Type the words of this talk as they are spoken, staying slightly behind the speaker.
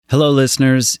Hello,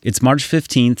 listeners. It's March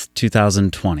 15th,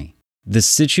 2020. The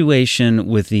situation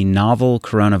with the novel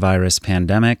coronavirus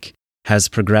pandemic has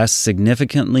progressed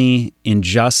significantly in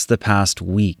just the past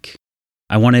week.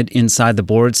 I wanted Inside the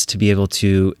Boards to be able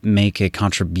to make a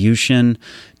contribution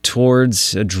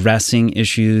towards addressing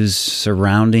issues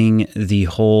surrounding the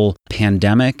whole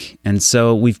pandemic, and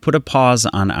so we've put a pause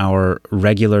on our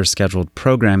regular scheduled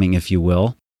programming, if you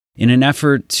will, in an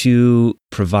effort to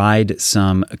provide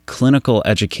some clinical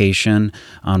education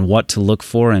on what to look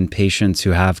for in patients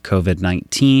who have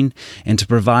COVID-19 and to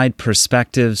provide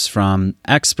perspectives from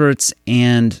experts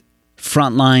and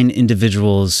frontline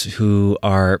individuals who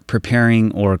are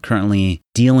preparing or currently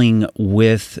dealing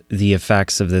with the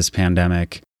effects of this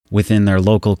pandemic within their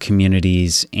local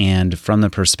communities and from the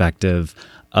perspective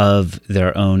of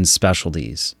their own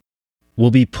specialties. We'll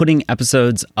be putting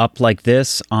episodes up like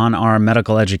this on our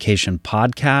medical education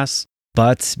podcasts,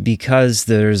 but because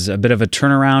there's a bit of a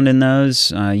turnaround in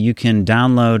those, you can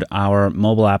download our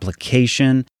mobile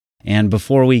application. And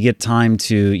before we get time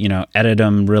to, edit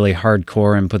them really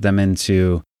hardcore and put them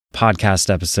into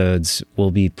podcast episodes,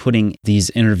 we'll be putting these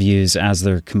interviews as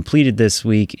they're completed this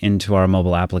week into our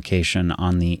mobile application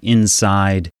on the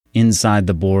Inside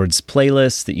the Boards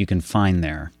playlist that you can find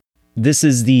there. This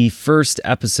is the first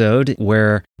episode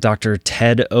where Dr.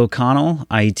 Ted O'Connell,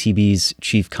 IETB's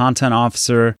Chief Content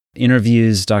Officer,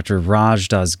 interviews Dr. Raj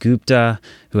Dasgupta,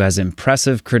 who has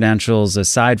impressive credentials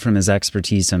aside from his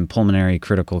expertise in pulmonary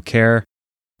critical care.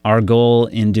 Our goal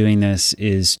in doing this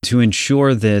is to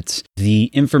ensure that the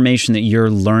information that you're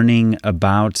learning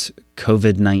about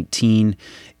COVID-19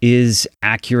 is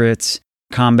accurate,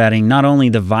 combating not only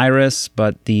the virus,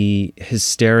 but the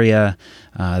hysteria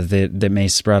that may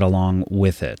spread along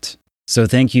with it. So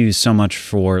thank you so much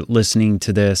for listening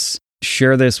to this.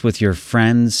 Share this with your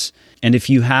friends. And if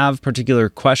you have particular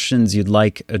questions you'd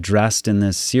like addressed in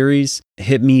this series,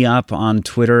 hit me up on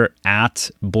Twitter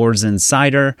at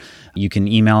BoardsInsider. You can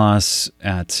email us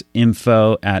at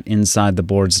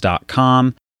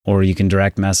info@insidetheboards.com, or you can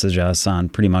direct message us on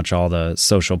pretty much all the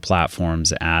social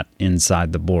platforms at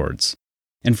Inside the Boards.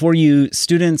 And for you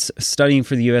students studying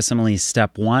for the USMLE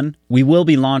Step 1, we will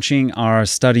be launching our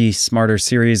Study Smarter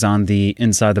series on the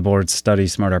Inside the Boards Study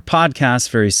Smarter podcast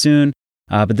very soon.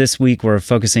 But this week, we're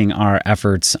focusing our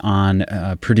efforts on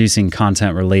producing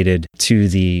content related to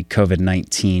the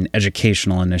COVID-19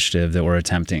 educational initiative that we're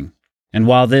attempting. And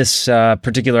while this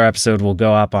particular episode will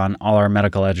go up on all our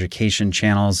medical education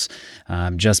channels,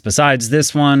 just besides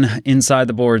this one, Inside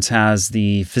the Boards has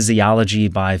the Physiology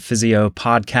by Physio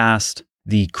podcast,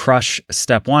 the Crush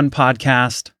Step 1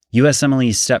 podcast,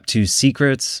 USMLE Step 2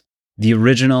 Secrets, the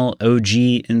original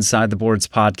OG Inside the Boards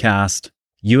podcast,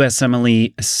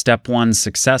 USMLE Step 1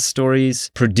 Success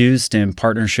Stories, produced in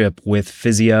partnership with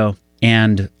Physio,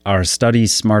 and our Study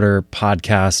Smarter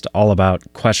podcast, all about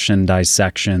question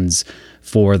dissections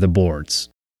for the boards.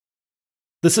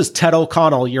 This is Ted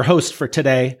O'Connell, your host for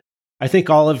today. I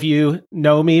think all of you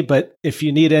know me, but if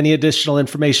you need any additional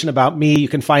information about me, you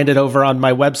can find it over on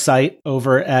my website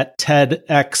over at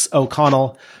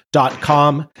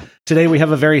tedxoconnell.com. Today we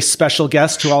have a very special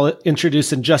guest who I'll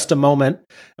introduce in just a moment.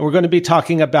 And we're going to be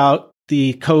talking about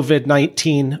the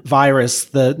COVID-19 virus,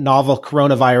 the novel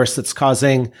coronavirus that's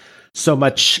causing so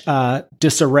much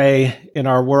disarray in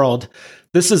our world.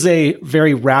 This is a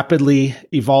very rapidly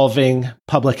evolving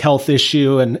public health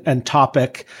issue and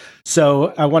topic.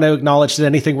 So I want to acknowledge that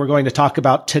anything we're going to talk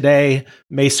about today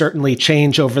may certainly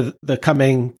change over the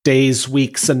coming days,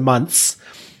 weeks, and months.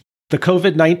 The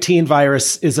COVID-19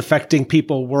 virus is affecting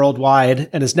people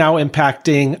worldwide and is now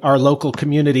impacting our local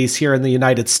communities here in the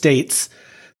United States.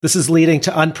 This is leading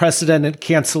to unprecedented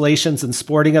cancellations in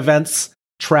sporting events,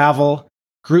 travel,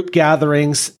 group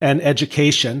gatherings, and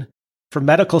education. For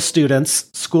medical students,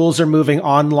 schools are moving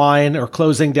online or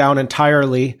closing down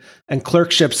entirely, and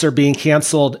clerkships are being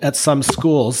canceled at some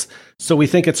schools. So we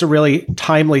think it's a really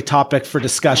timely topic for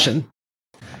discussion.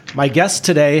 My guest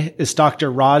today is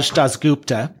Dr. Raj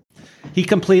Dasgupta. He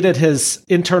completed his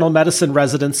internal medicine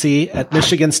residency at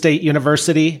Michigan State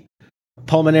University,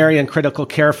 pulmonary and critical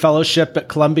care fellowship at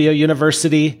Columbia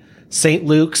University, St.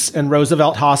 Luke's and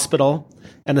Roosevelt Hospital,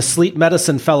 and a sleep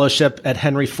medicine fellowship at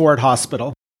Henry Ford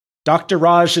Hospital. Dr.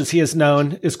 Raj, as he is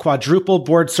known, is quadruple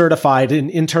board certified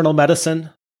in internal medicine,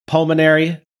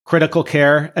 pulmonary, critical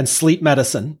care, and sleep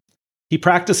medicine. He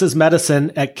practices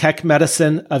medicine at Keck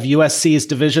Medicine of USC's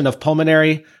Division of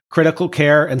Pulmonary, Critical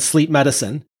Care, and Sleep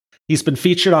Medicine. He's been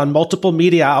featured on multiple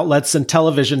media outlets and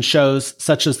television shows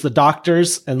such as The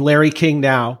Doctors and Larry King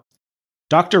Now.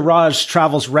 Dr. Raj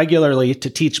travels regularly to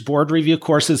teach board review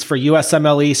courses for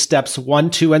USMLE Steps 1,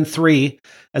 2, and 3,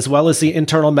 as well as the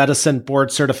Internal Medicine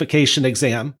Board Certification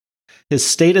exam. His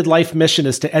stated life mission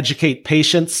is to educate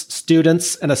patients,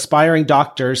 students, and aspiring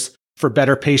doctors for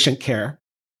better patient care.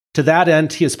 To that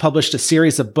end, he has published a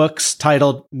series of books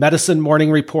titled Medicine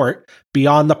Morning Report,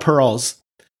 Beyond the Pearls,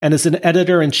 and is an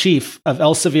editor-in-chief of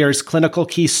Elsevier's Clinical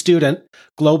Key Student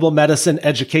Global Medicine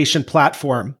Education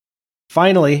Platform.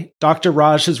 Finally, Dr.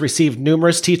 Raj has received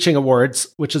numerous teaching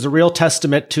awards, which is a real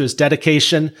testament to his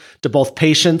dedication to both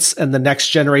patients and the next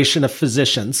generation of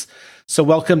physicians. So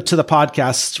welcome to the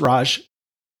podcast, Raj.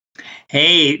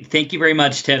 Hey, thank you very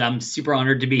much, Ted. I'm super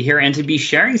honored to be here and to be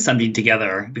sharing something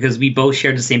together because we both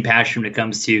share the same passion when it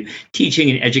comes to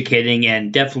teaching and educating,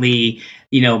 and definitely,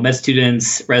 med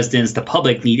students, residents, the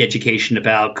public need education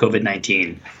about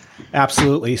COVID-19.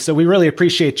 Absolutely. So we really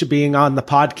appreciate you being on the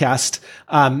podcast.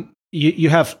 You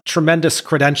have tremendous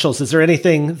credentials. Is there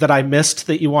anything that I missed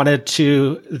that you wanted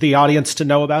the audience to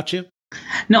know about you?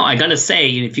 No, I got to say,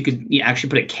 if you could actually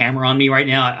put a camera on me right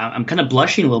now, I'm kind of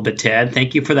blushing a little bit, Ted.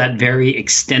 Thank you for that very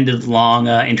extended, long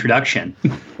introduction.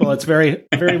 Well, it's very,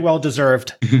 very well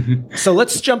deserved. So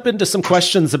let's jump into some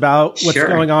questions about what's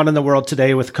going on in the world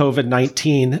today with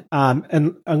COVID-19.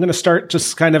 And I'm going to start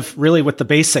just kind of really with the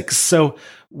basics. So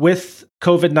with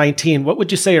COVID-19, what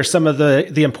would you say are some of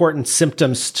the important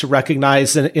symptoms to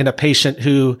recognize in a patient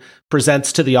who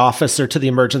presents to the office or to the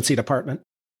emergency department?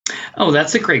 Oh,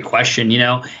 that's a great question,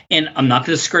 and I'm not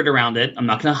going to skirt around it. I'm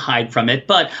not going to hide from it,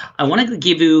 but I wanted to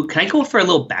give you, can I go for a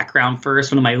little background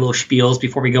first, one of my little spiels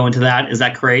before we go into that? Is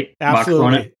that great?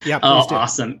 Absolutely. Yeah, oh,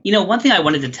 awesome. One thing I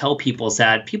wanted to tell people is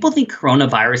that people think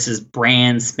coronavirus is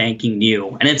brand spanking new,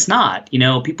 and it's not.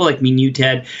 People like me and you,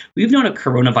 Ted, we've known a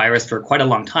coronavirus for quite a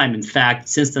long time. In fact,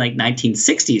 since the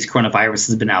 1960s, coronavirus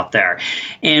has been out there.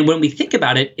 And when we think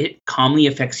about it, it commonly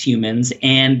affects humans,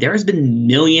 and there's been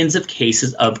millions of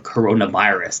cases of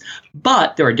coronavirus,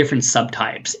 but there are different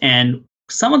subtypes, and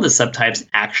some of the subtypes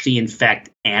actually infect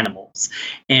animals.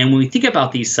 And when we think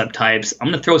about these subtypes, I'm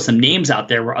going to throw some names out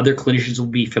there where other clinicians will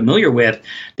be familiar with.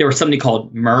 There was something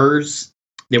called MERS.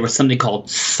 There was something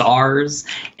called SARS.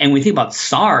 And when we think about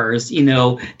SARS,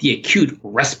 the acute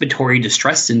respiratory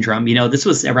distress syndrome, this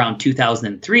was around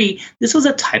 2003. This was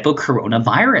a type of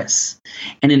coronavirus.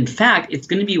 And in fact, it's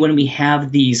going to be when we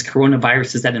have these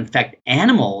coronaviruses that infect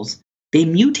animals, they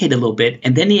mutate a little bit,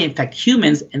 and then they infect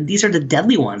humans, and these are the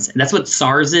deadly ones. And that's what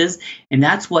SARS is, and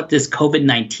that's what this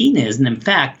COVID-19 is. And in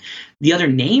fact, the other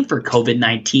name for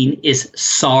COVID-19 is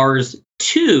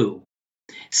SARS-2.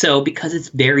 So because it's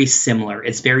very similar.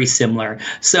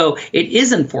 So it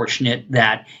is unfortunate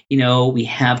that, we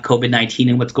have COVID-19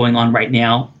 and what's going on right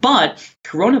now. But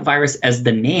coronavirus as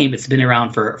the name, it's been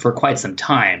around for quite some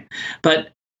time. But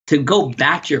to go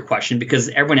back to your question, because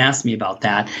everyone asked me about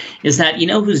that, is that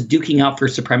who's duking out for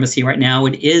supremacy right now?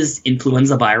 It is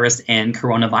influenza virus and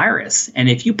coronavirus. And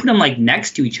if you put them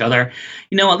next to each other,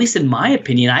 at least in my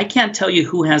opinion, I can't tell you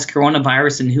who has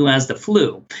coronavirus and who has the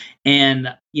flu.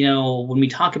 And when we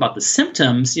talk about the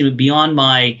symptoms, beyond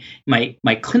my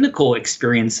clinical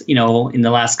experience, in the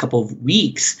last couple of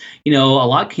weeks, a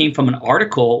lot came from an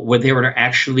article where they were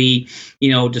actually,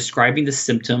 describing the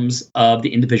symptoms of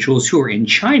the individuals who were in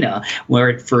China where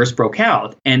it first broke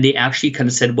out. And they actually kind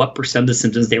of said what percent of the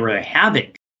symptoms they were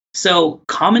having. So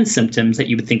common symptoms that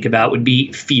you would think about would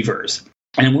be fevers.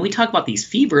 And when we talk about these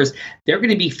fevers, they're going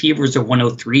to be fevers of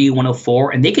 103,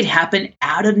 104, and they could happen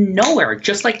out of nowhere,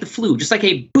 just like the flu, just like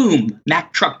a boom,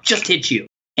 Mack truck just hit you.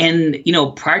 And,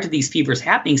 prior to these fevers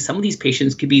happening, some of these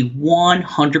patients could be 100%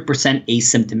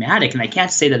 asymptomatic. And I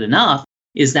can't say that enough,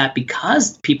 is that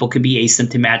because people can be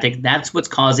asymptomatic, that's what's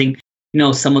causing,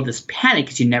 some of this panic,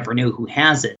 because you never know who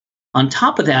has it. On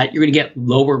top of that, you're going to get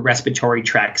lower respiratory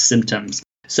tract symptoms.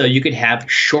 So you could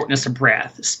have shortness of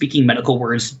breath, speaking medical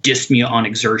words, dyspnea on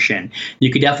exertion.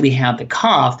 You could definitely have the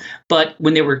cough, but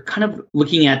when they were kind of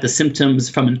looking at the symptoms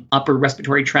from an upper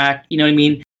respiratory tract,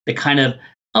 the kind of,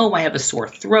 I have a sore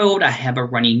throat, I have a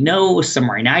runny nose,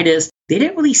 some rhinitis, they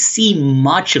didn't really see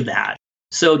much of that.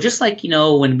 So just like,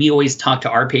 when we always talk to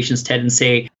our patients, Ted, and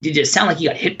say, did it sound like you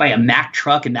got hit by a Mack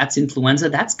truck and that's influenza?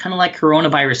 That's kind of like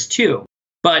coronavirus too.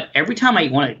 But every time I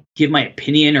want to give my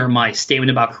opinion or my statement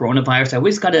about coronavirus, I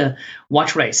always got to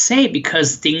watch what I say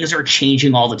because things are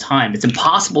changing all the time. It's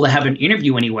impossible to have an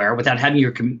interview anywhere without having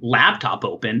your laptop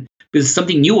open because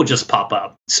something new will just pop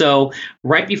up. So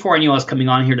right before I knew I was coming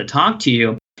on here to talk to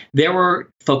you, they were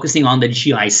focusing on the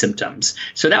GI symptoms.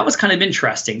 So that was kind of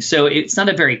interesting. So it's not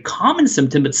a very common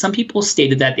symptom, but some people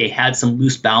stated that they had some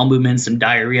loose bowel movements, some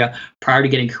diarrhea prior to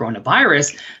getting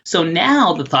coronavirus. So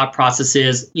now the thought process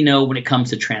is, when it comes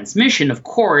to transmission, of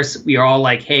course, we are all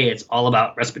like, hey, it's all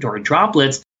about respiratory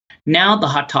droplets. Now the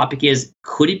hot topic is,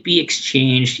 could it be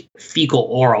exchanged fecal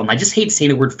oral? And I just hate saying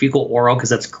the word fecal oral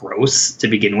because that's gross to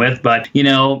begin with. But,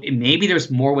 maybe there's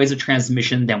more ways of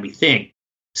transmission than we think.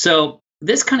 So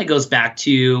this kind of goes back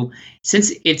to,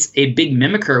 since it's a big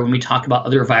mimicker when we talk about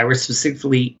other viruses,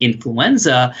 specifically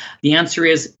influenza, the answer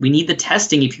is we need the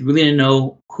testing if you really want to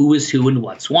know who is who and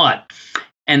what's what.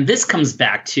 And this comes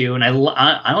back to, and I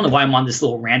don't know why I'm on this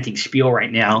little ranting spiel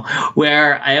right now,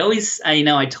 where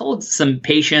I told some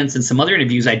patients and some other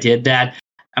interviews I did that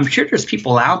I'm sure there's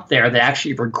people out there that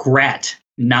actually regret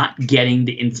not getting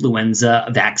the influenza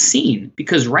vaccine.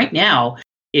 Because right now,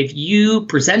 if you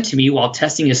present to me while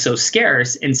testing is so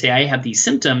scarce and say I have these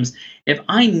symptoms, if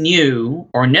I knew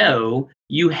or know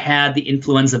you had the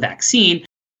influenza vaccine,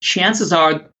 chances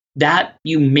are that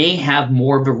you may have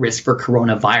more of a risk for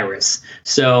coronavirus.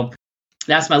 So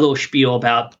that's my little spiel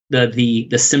about the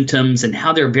symptoms and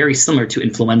how they're very similar to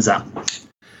influenza.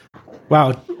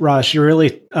 Wow, Raj, you're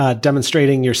really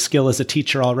demonstrating your skill as a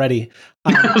teacher already.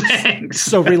 Thanks.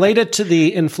 So related to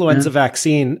the influenza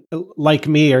vaccine, like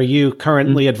me, are you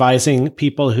currently advising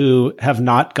people who have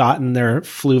not gotten their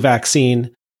flu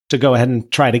vaccine to go ahead and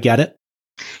try to get it?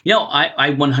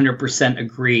 I 100%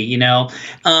 agree.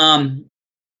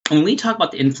 When we talk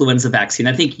about the influenza vaccine,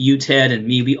 I think you, Ted, and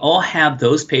me, we all have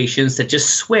those patients that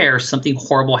just swear something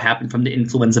horrible happened from the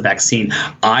influenza vaccine.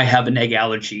 I have an egg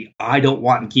allergy. I don't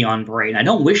want Guillain-Barré. And I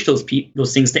don't wish those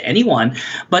things to anyone,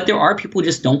 but there are people who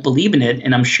just don't believe in it.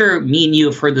 And I'm sure me and you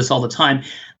have heard this all the time.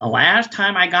 The last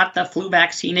time I got the flu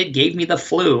vaccine, it gave me the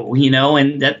flu,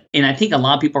 and I think a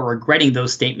lot of people are regretting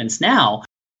those statements now.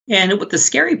 And what the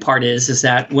scary part is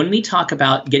that when we talk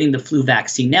about getting the flu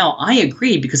vaccine now, I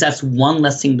agree, because that's one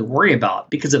less thing to worry about.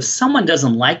 Because if someone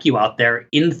doesn't like you out there,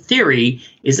 in theory,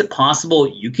 is it possible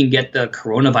you can get the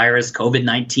coronavirus,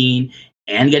 COVID-19,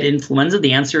 and get influenza?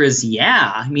 The answer is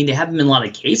yeah. I mean, there haven't been a lot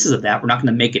of cases of that. We're not going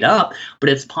to make it up, but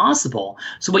it's possible.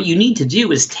 So what you need to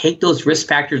do is take those risk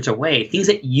factors away, things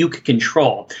that you can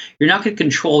control. You're not going to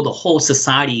control the whole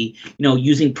society,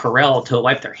 using Purell to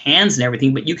wipe their hands and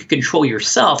everything, but you can control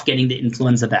yourself getting the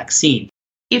influenza vaccine.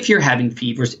 If you're having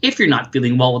fevers, if you're not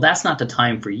feeling well, that's not the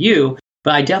time for you.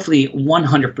 But I definitely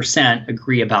 100%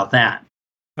 agree about that.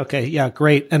 Okay, yeah,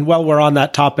 great. And while we're on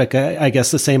that topic, I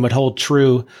guess the same would hold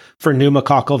true for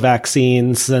pneumococcal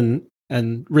vaccines and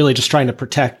really just trying to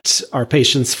protect our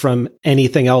patients from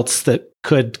anything else that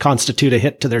could constitute a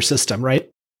hit to their system, right?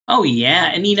 Oh,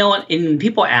 yeah. And you know what? And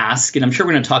people ask, and I'm sure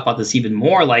we're going to talk about this even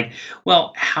more, like,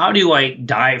 well, how do I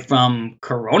die from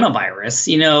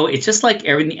coronavirus? It's just like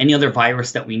any other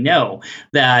virus that we know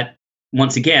that,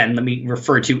 once again, let me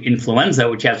refer to influenza,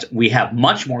 which we have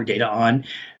much more data on.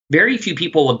 Very few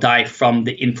people will die from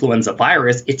the influenza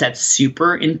virus. It's that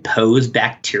superimposed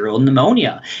bacterial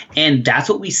pneumonia. And that's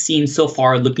what we've seen so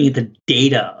far, looking at the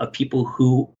data of people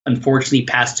who unfortunately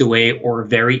passed away or were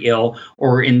very ill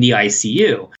or were in the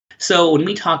ICU. So when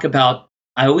we talk about,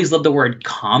 I always love the word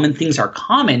common things are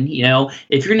common.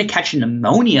 If you're going to catch a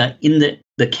pneumonia in the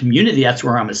community, that's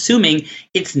where I'm assuming,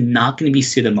 it's not going to be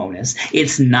Pseudomonas.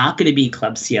 It's not going to be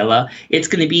Klebsiella. It's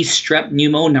going to be strep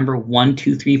pneumo number 1,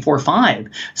 2, 3, 4, 5.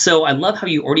 So I love how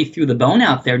you already threw the bone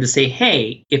out there to say,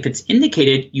 hey, if it's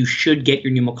indicated, you should get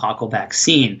your pneumococcal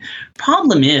vaccine.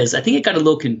 Problem is, I think it got a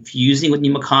little confusing with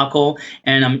pneumococcal,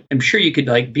 and I'm sure you could,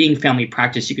 like, being family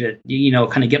practice, you could,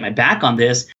 kind of get my back on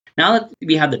this. Now that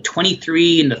we have the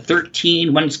 23 and the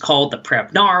 13, one's called the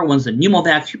Prevnar, one's the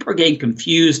Pneumovax, people are getting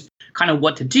confused kind of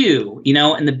what to do,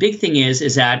 and the big thing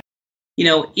is that,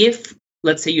 if,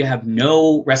 let's say, you have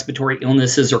no respiratory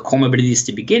illnesses or comorbidities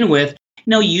to begin with,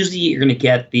 usually you're going to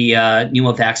get the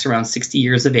Pneumovax around 60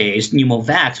 years of age,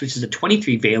 Pneumovax, which is a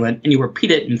 23-valent, and you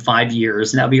repeat it in 5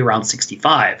 years, and that'll be around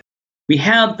 65. We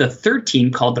have the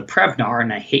 13 called the Prevnar,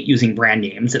 and I hate using brand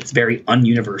names. It's very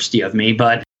un-university of me,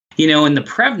 but in the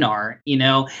Prevnar,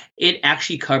 it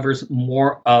actually covers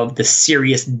more of the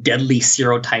serious, deadly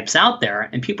serotypes out there.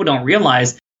 And people don't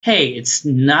realize, hey, it's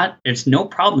no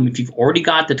problem if you've already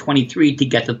got the 23 to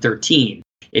get the 13.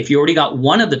 If you already got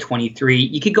one of the 23,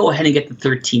 you could go ahead and get the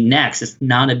 13 next. It's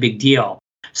not a big deal.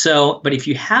 So, but if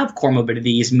you have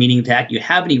comorbidities, meaning that you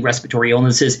have any respiratory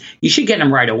illnesses, you should get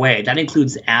them right away. That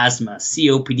includes asthma,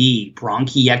 COPD,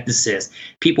 bronchiectasis,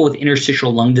 people with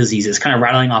interstitial lung diseases, kind of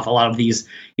rattling off a lot of these,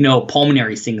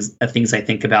 pulmonary things I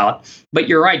think about. But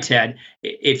you're right, Ted.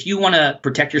 If you want to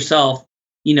protect yourself,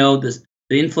 the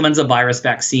the influenza virus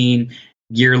vaccine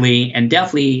yearly, and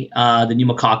definitely the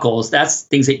pneumococcals. That's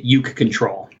things that you could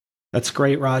control. That's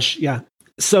great, Raj. Yeah.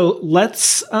 So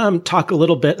let's talk a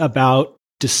little bit about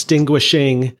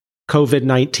distinguishing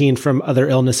COVID-19 from other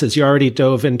illnesses. You already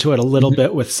dove into it a little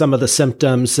bit with some of the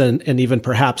symptoms and even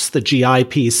perhaps the GI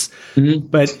piece.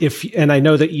 But and I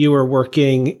know that you are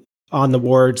working on the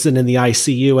wards and in the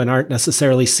ICU and aren't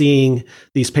necessarily seeing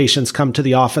these patients come to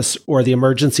the office or the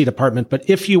emergency department. But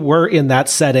if you were in that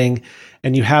setting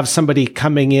and you have somebody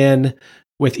coming in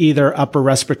with either upper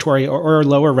respiratory or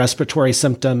lower respiratory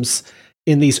symptoms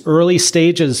in these early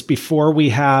stages before we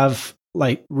have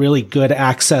like really good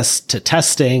access to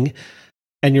testing,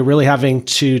 and you're really having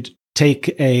to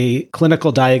take a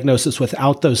clinical diagnosis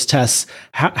without those tests,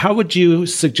 how would you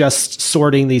suggest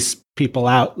sorting these people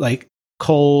out? Like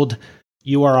cold,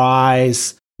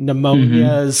 URIs,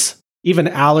 pneumonias, even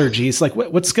allergies. Like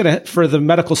what's going to, for the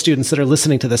medical students that are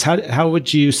listening to this, how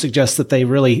would you suggest that they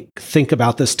really think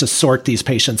about this to sort these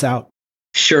patients out?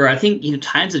 Sure. I think,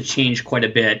 times have changed quite a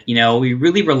bit. We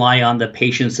really rely on the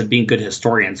patients of being good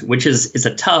historians, which is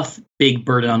a tough, big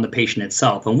burden on the patient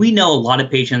itself. And we know a lot of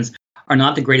patients are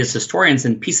not the greatest historians,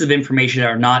 and pieces of information that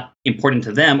are not important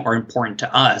to them are important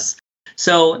to us.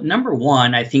 So number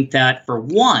one, I think that for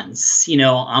once,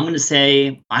 I'm going to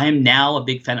say I am now a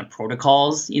big fan of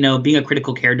protocols. Being a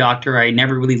critical care doctor, I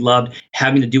never really loved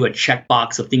having to do a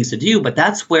checkbox of things to do. But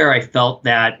that's where I felt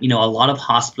that, a lot of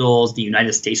hospitals, the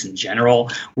United States in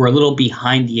general, were a little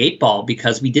behind the eight ball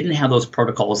because we didn't have those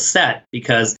protocols set.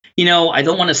 Because, I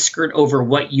don't want to skirt over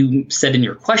what you said in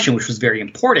your question, which was very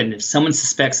important. If someone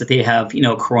suspects that they have,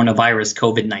 coronavirus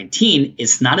COVID-19,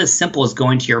 it's not as simple as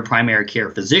going to your primary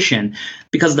care physician,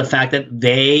 because of the fact that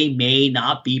they may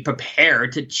not be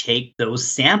prepared to take those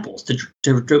samples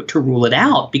to rule it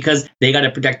out, because they got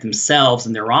to protect themselves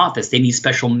in their office. They need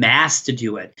special masks to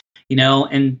do it,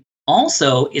 and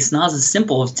also it's not as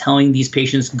simple as telling these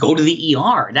patients go to the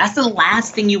ER. That's the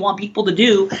last thing you want people to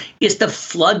do, is to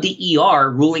flood the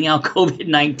ER ruling out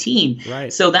COVID-19.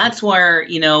 Right. So that's where,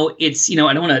 it's, I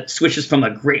don't want to switch this from a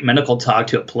great medical talk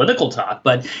to a political talk,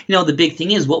 but, the big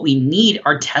thing is what we need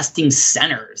are testing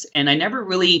centers. And I never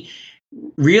really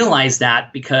realized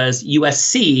that, because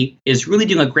USC is really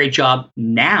doing a great job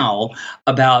now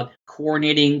about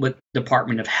coordinating with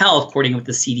Department of Health, coordinating with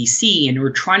the CDC, and we're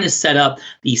trying to set up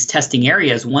these testing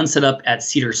areas. One set up at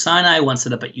Cedars-Sinai, one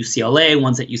set up at UCLA,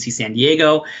 one's at UC San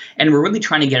Diego, and we're really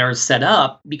trying to get ours set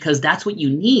up because that's what you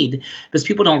need. Because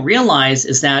people don't realize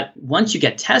is that once you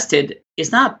get tested,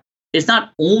 it's not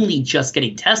only just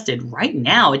getting tested. Right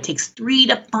now, it takes 3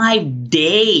 to 5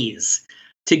 days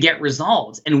to get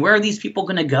results. And where are these people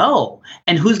going to go?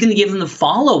 And who's going to give them the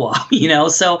follow-up?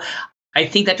 So I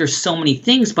think that there's so many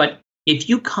things, but if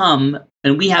you come,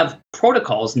 and we have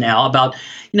protocols now about,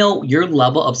 your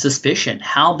level of suspicion,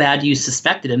 how bad do you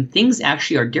suspect it? And things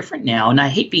actually are different now. And I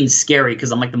hate being scary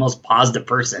because I'm like the most positive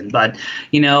person. But,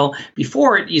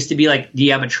 before it used to be like, do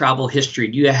you have a travel history?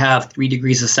 Do you have 3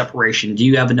 degrees of separation? Do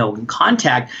you have no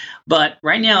contact? But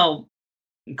right now,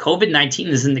 COVID-19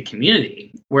 is in the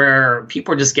community where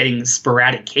people are just getting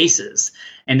sporadic cases.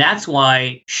 And that's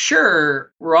why,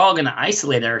 sure, we're all going to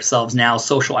isolate ourselves now,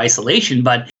 social isolation.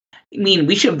 But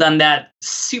we should have done that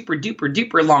super duper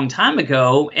duper long time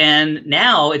ago. And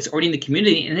now it's already in the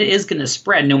community and it is going to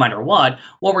spread no matter what.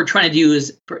 What we're trying to do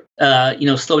is,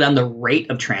 slow down the rate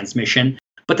of transmission.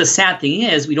 But the sad thing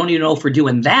is, we don't even know if we're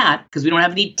doing that because we don't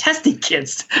have any testing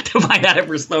kits to find out if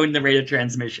we're slowing the rate of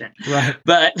transmission. Right.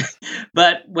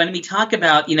 But when we talk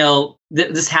about,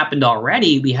 this happened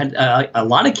already, we had a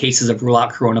lot of cases of rule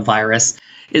out coronavirus,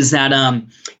 is that,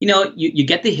 you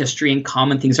get the history and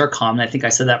common things are common. I think I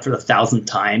said that for the 1,000th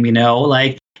time,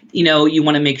 you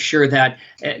want to make sure that,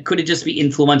 could it just be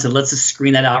influenza? Let's just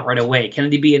screen that out right away.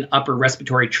 Can it be an upper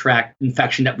respiratory tract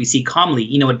infection that we see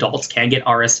commonly? Adults can get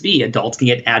RSV, adults can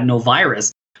get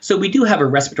adenovirus. So we do have a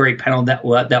respiratory panel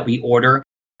that we order.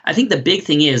 I think the big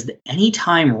thing is that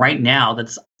anytime right now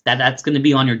that's going to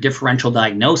be on your differential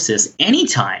diagnosis,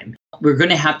 anytime, we're going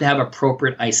to have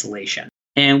appropriate isolation.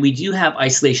 And we do have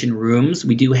isolation rooms.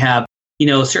 We do have,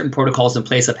 certain protocols in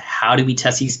place of how do we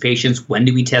test these patients? When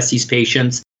do we test these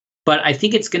patients? But I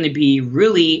think it's going to be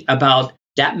really about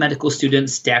that medical student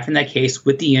staffing that case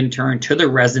with the intern to the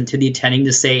resident to the attending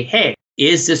to say, hey,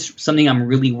 is this something I'm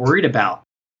really worried about?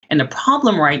 And the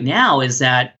problem right now is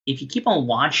that if you keep on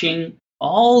watching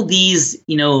all these,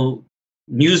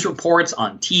 news reports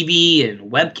on TV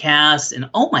and webcasts, and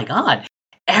oh my God,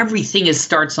 everything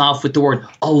starts off with the word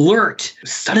alert,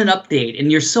 sudden update,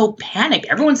 and you're so panicked.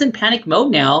 Everyone's in panic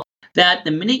mode now that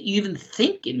the minute you even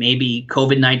think it may be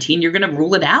COVID-19, you're going to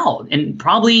rule it out. And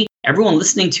probably everyone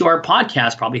listening to our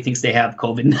podcast probably thinks they have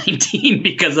COVID-19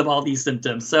 because of all these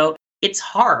symptoms. So it's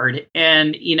hard.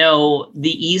 And,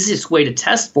 the easiest way to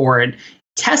test for it,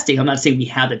 testing, I'm not saying we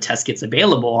have the test kits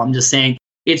available. I'm just saying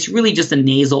it's really just a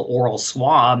nasal oral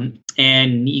swab.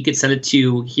 And you could send it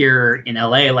to here in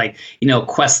LA, like,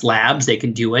 Quest Labs, they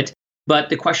can do it. But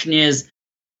the question is,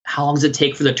 how long does it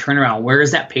take for the turnaround? Where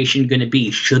is that patient going to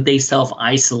be? Should they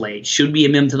self-isolate? Should we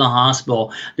admit them to the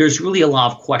hospital? There's really a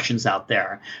lot of questions out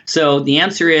there. So the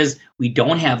answer is we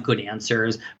don't have good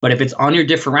answers. But if it's on your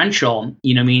differential,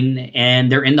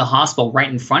 and they're in the hospital right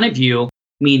in front of you,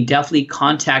 definitely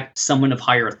contact someone of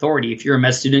higher authority. If you're a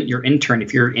med student, your intern.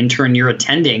 If you're an intern, you're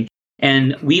attending.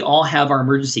 And we all have our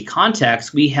emergency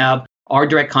contacts. We have our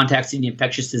direct contacts in the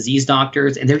infectious disease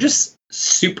doctors, and they're just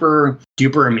super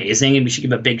duper amazing. And we should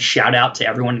give a big shout out to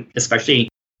everyone, especially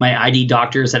my ID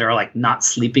doctors that are like not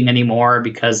sleeping anymore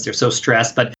because they're so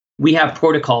stressed. But we have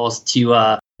protocols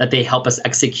that they help us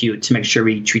execute to make sure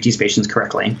we treat these patients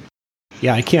correctly.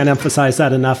 Yeah, I can't emphasize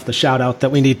that enough, the shout out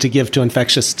that we need to give to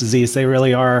infectious disease. They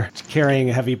really are carrying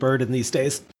a heavy burden these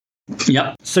days.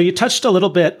 Yep. So you touched a little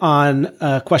bit on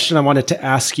a question I wanted to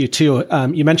ask you too.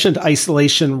 You mentioned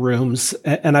isolation rooms,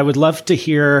 and I would love to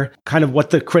hear kind of what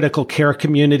the critical care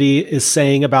community is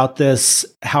saying about this,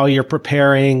 how you're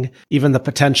preparing, even the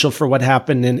potential for what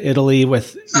happened in Italy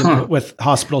with with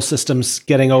hospital systems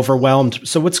getting overwhelmed.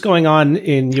 So what's going on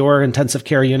in your intensive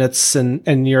care units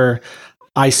and your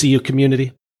ICU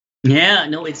community? Yeah,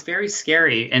 no, it's very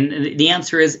scary. And the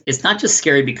answer is it's not just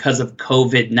scary because of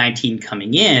COVID-19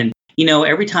 coming in.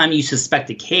 Every time you suspect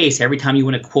a case, every time you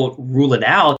want to, quote, rule it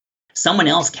out, someone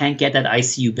else can't get that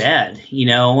ICU bed,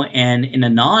 and in a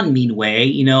non-mean way,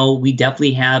 we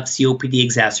definitely have COPD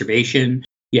exacerbation.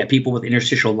 We have people with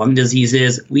interstitial lung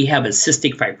diseases. We have a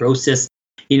cystic fibrosis,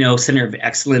 center of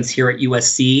excellence here at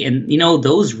USC. And,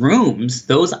 those rooms,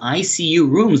 those ICU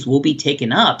rooms will be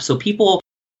taken up. So people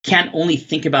can't only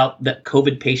think about the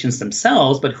COVID patients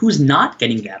themselves, but who's not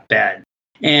getting that bed.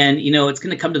 And, it's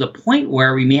going to come to the point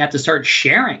where we may have to start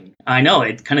sharing. I know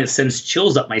it kind of sends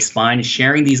chills up my spine,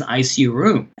 sharing these ICU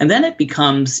rooms. And then it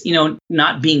becomes,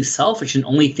 not being selfish and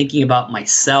only thinking about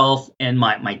myself and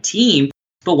my team.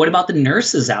 But what about the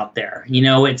nurses out there?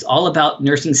 It's all about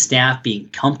nursing staff being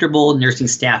comfortable, nursing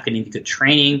staff getting good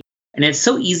training. And it's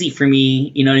so easy for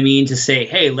me, to say,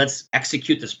 hey, let's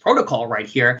execute this protocol right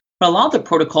here. But a lot of the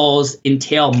protocols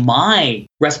entail my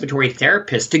respiratory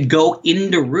therapist to go in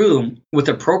the room with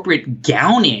appropriate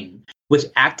gowning,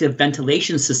 with active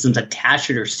ventilation systems attached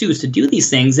to their suits to do these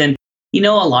things. And, a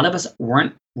lot of us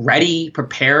weren't ready,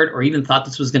 prepared, or even thought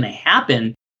this was going to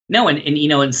happen. No,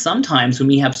 and sometimes when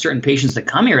we have certain patients that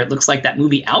come here, it looks like that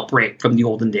movie Outbreak from the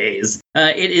olden days.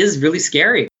 It is really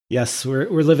scary. Yes, we're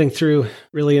living through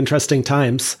really interesting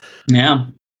times. Yeah.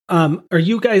 Are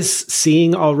you guys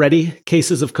seeing already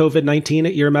cases of COVID-19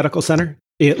 at your medical center?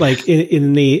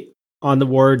 On the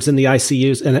wards in the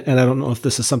ICUs? And I don't know if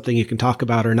this is something you can talk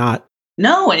about or not.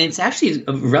 No, and it's actually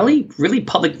really, really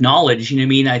public knowledge.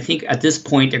 I think at this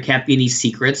point, there can't be any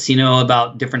secrets,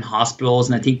 about different hospitals.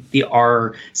 And I think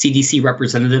our CDC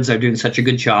representatives are doing such a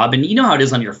good job. And you know how it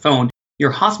is on your phone. Your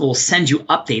hospital will send you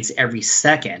updates every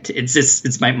second.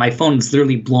 It's my phone is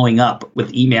literally blowing up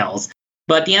with emails.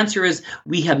 But the answer is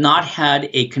we have not had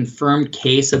a confirmed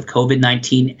case of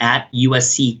COVID-19 at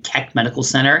USC Keck Medical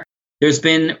Center. There's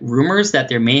been rumors that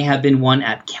there may have been one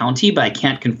at County, but I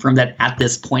can't confirm that at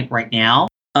this point right now.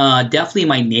 Definitely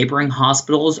my neighboring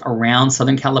hospitals around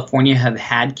Southern California have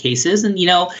had cases. And,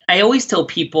 I always tell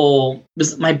people,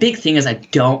 my big thing is I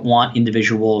don't want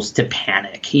individuals to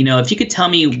panic. If you could tell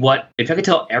me if I could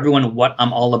tell everyone what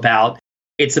I'm all about,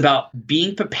 it's about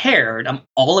being prepared. I'm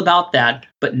all about that,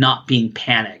 but not being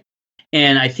panicked.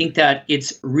 And I think that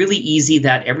it's really easy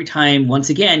that every time, once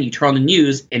again, you turn on the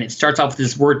news and it starts off with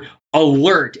this word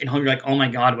alert, and you're like, oh my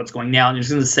God, what's going down? And it's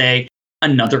going to say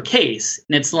another case.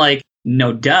 And it's like,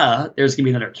 no, duh, there's going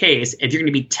to be another case. If you're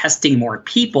going to be testing more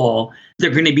people, there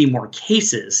are going to be more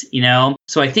cases,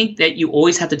 So I think that you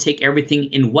always have to take everything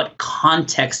in what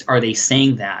context are they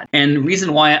saying that. And the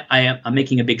reason why I'm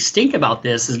making a big stink about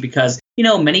this is because,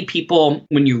 many people,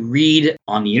 when you read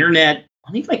on the internet, I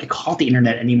don't even like to call it the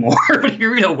internet anymore, but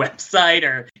you read a website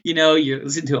or, you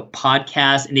listen to a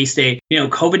podcast and they say,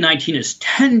 COVID-19 is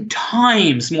 10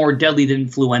 times more deadly than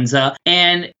influenza.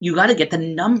 And you got to get the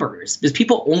numbers because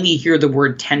people only hear the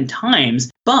word 10 times.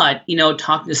 But,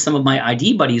 talking to some of my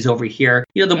ID buddies over here,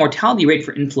 the mortality rate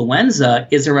for influenza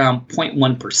is around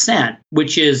 0.1%,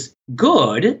 which is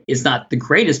good. It's not the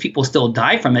greatest. People still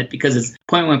die from it because it's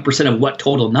 0.1% of what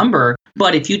total number?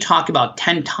 But if you talk about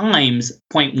 10 times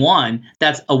 0.1,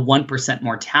 that's a 1%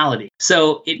 mortality.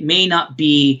 So it may not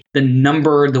be the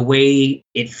number, the way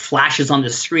it flashes on the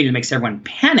screen and makes everyone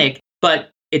panic, but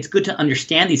it's good to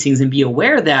understand these things and be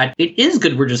aware that it is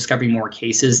good we're discovering more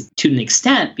cases to an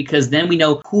extent, because then we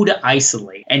know who to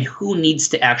isolate and who needs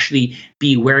to actually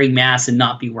be wearing masks and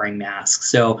not be wearing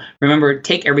masks. So remember,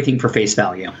 take everything for face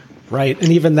value. Right.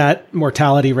 And even that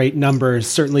mortality rate number is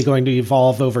certainly going to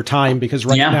evolve over time, because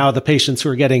right now the patients who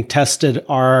are getting tested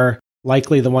are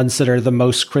likely the ones that are the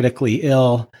most critically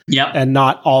ill, and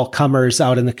not all comers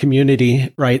out in the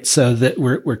community, right? So that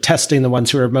we're testing the ones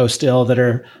who are most ill, that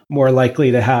are more likely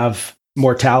to have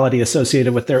mortality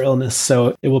associated with their illness.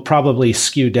 So it will probably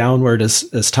skew downward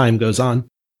as time goes on.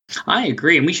 I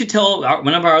agree. And we should tell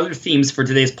one of our other themes for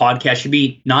today's podcast should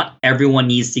be not everyone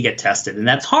needs to get tested. And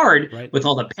that's hard with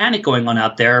all the panic going on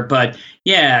out there. But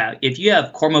yeah, if you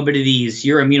have comorbidities,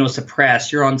 you're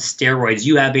immunosuppressed, you're on steroids,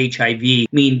 you have HIV, I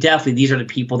mean, definitely these are the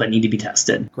people that need to be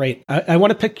tested. Great. I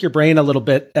want to pick your brain a little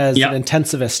bit as an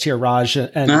intensivist here, Raj,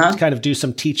 and kind of do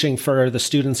some teaching for the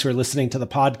students who are listening to the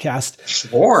podcast.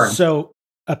 Sure. So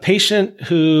a patient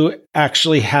who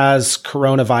actually has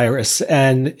coronavirus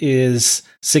and is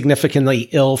significantly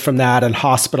ill from that and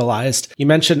hospitalized. You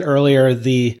mentioned earlier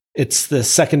it's the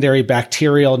secondary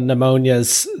bacterial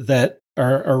pneumonias that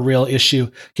are a real issue.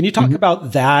 Can you talk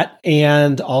about that,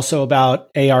 and also about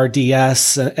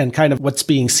ARDS and kind of what's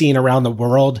being seen around the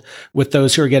world with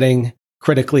those who are getting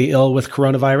critically ill with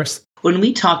coronavirus? When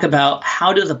we talk about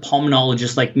how does a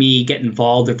pulmonologist like me get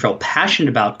involved or feel passionate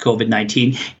about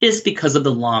COVID-19, it's because of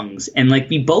the lungs. And like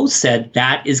we both said,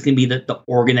 that is going to be the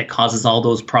organ that causes all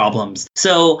those problems.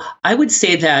 So I would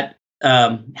say that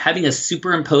having a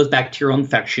superimposed bacterial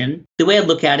infection, the way I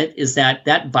look at it is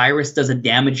that virus does a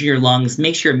damage in your lungs,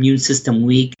 makes your immune system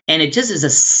weak, and it just is a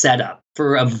setup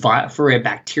for a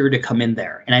bacteria to come in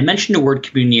there. And I mentioned the word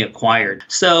community acquired.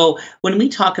 So when we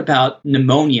talk about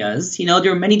pneumonias,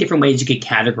 there are many different ways you could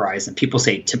categorize them. People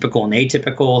say typical and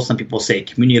atypical. Some people say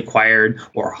community acquired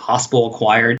or hospital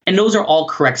acquired. And those are all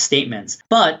correct statements.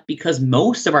 But because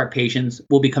most of our patients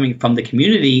will be coming from the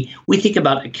community, we think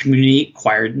about a community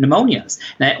acquired pneumonias.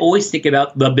 And I always think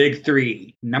about the big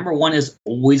three. Number one is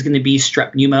always going to be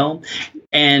strep pneumo.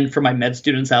 And for my med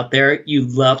students out there, you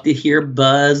love to hear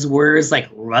buzzwords like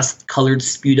rust-colored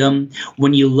sputum.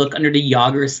 When you look under the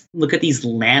Yoggers, look at these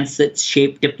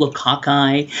lancet-shaped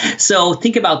diplococci. So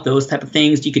think about those type of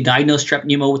things. You could diagnose strep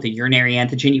pneumo with a urinary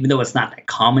antigen, even though it's not that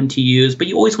common to use, but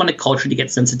you always want to culture to get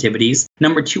sensitivities.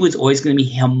 Number two is always going to be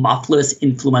Haemophilus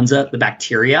influenza, the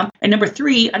bacteria. And number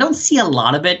three, I don't see a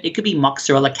lot of it. It could be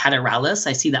Moxarella catarrhalis.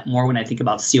 I see that more when I think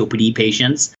about COPD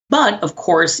patients. But of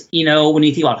course, when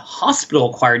you think about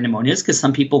hospital-acquired pneumonias, because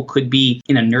some people could be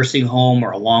in a nursing home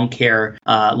or a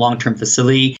long-term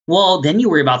facility, well, then you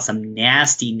worry about some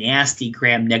nasty, nasty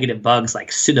gram-negative bugs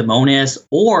like Pseudomonas,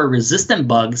 or resistant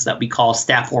bugs that we call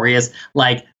Staph aureus,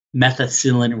 like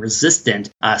methicillin-resistant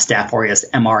Staph aureus,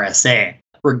 MRSA.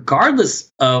 Regardless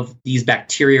of these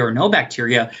bacteria or no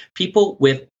bacteria, people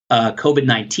with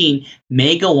COVID-19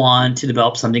 may go on to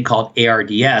develop something called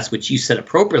ARDS, which you said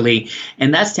appropriately,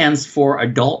 and that stands for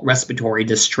Adult Respiratory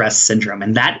Distress Syndrome,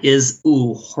 and that is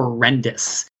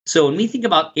horrendous. So when we think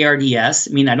about ARDS,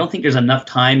 I don't think there's enough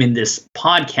time in this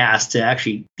podcast to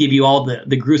actually give you all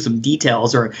the gruesome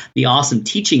details or the awesome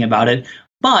teaching about it,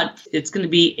 but it's going to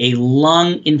be a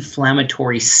lung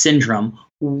inflammatory syndrome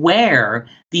where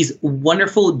these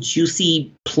wonderful,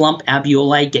 juicy, plump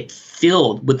alveoli get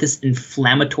filled with this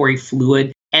inflammatory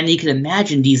fluid. And you can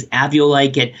imagine these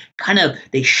alveoli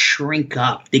they shrink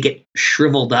up, they get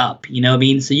shriveled up,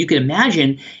 So you can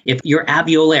imagine if your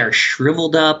alveoli are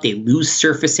shriveled up, they lose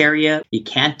surface area, you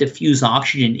can't diffuse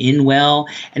oxygen in well.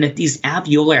 And if these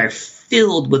alveoli are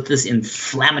filled with this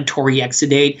inflammatory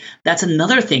exudate, that's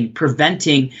another thing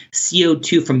preventing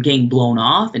CO2 from getting blown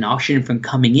off and oxygen from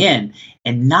coming in.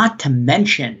 And not to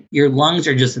mention, your lungs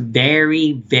are just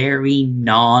very, very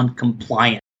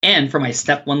non-compliant. And for my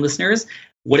step one listeners,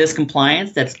 what is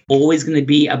compliance? That's always going to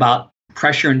be about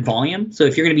pressure and volume. So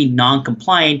if you're going to be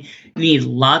non-compliant, you need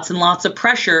lots and lots of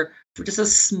pressure for just a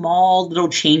small little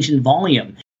change in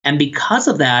volume. And because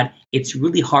of that, it's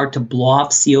really hard to blow off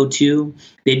CO2.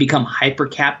 They become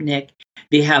hypercapnic.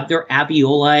 Their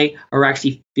alveoli are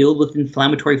actually filled with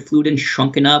inflammatory fluid and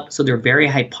shrunken up, so they're very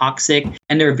hypoxic.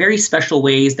 And there are very special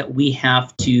ways that we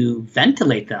have to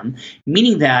ventilate them,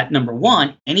 meaning that, number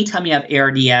one, anytime you have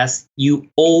ARDS, you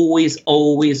always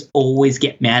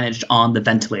get managed on the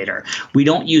ventilator. We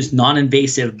don't use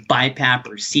non-invasive BiPAP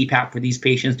or CPAP for these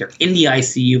patients. They're in the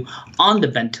ICU on the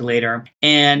ventilator.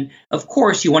 And of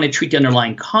course, you want to treat the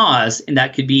underlying cause, and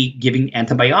that could be giving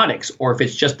antibiotics, or if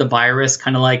it's just the virus,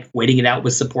 kind of like waiting it out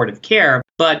with supportive care.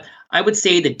 But I would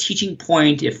say the teaching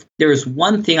point, if there's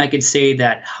one thing I could say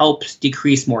that helps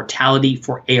decrease mortality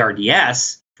for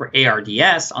ARDS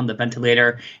on the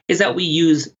ventilator, is that we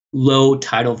use low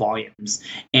tidal volumes.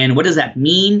 And what does that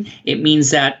mean? It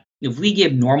means that if we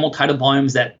give normal tidal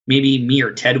volumes that maybe me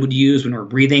or Ted would use when we're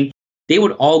breathing, they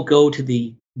would all go to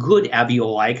the good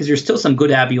alveoli, because there's still some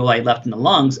good alveoli left in the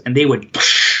lungs, and they would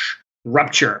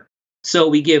rupture. So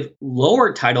we give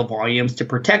lower tidal volumes to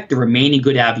protect the remaining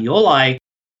good alveoli.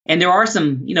 And there are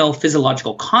some,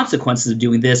 physiological consequences of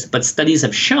doing this, but studies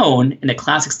have shown, and a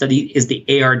classic study is the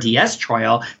ARDS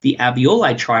trial, the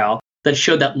alveoli trial, that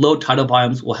showed that low tidal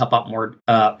volumes will help out more,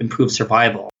 improve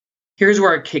survival. Here's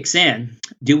where it kicks in.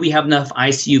 Do we have enough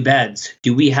ICU beds?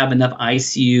 Do we have enough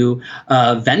ICU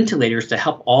ventilators to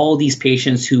help all these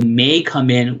patients who may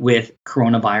come in with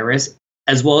coronavirus,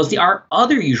 as well as our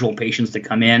other usual patients that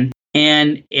come in?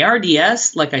 And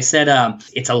ARDS, like I said,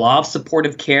 it's a law of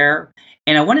supportive care.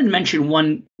 And I wanted to mention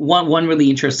one really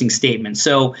interesting statement.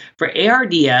 So for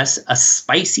ARDS, a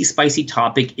spicy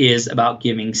topic is about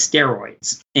giving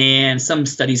steroids. And some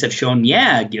studies have shown,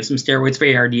 give some steroids for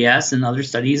ARDS, and other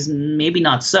studies, maybe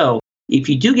not so. If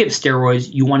you do give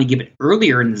steroids, you want to give it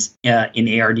earlier in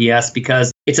ARDS,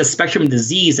 because it's a spectrum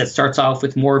disease that starts off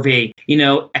with more of a,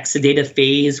 exudative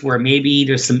phase where maybe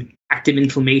there's some active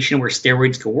inflammation where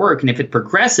steroids could work. And if it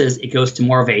progresses, it goes to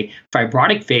more of a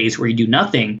fibrotic phase where you do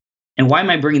nothing. And why am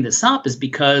I bringing this up is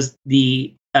because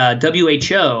the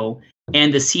WHO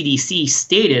and the CDC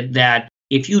stated that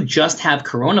if you just have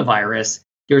coronavirus,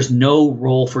 there's no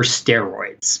role for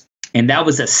steroids. And that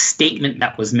was a statement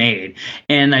that was made.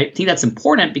 And I think that's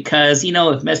important because,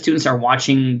 if med students are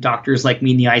watching doctors like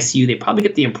me in the ICU, they probably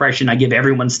get the impression I give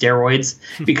everyone steroids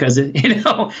because,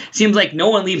 it seems like no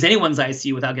one leaves anyone's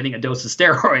ICU without getting a dose of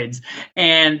steroids.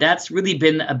 And that's really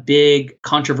been a big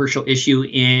controversial issue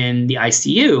in the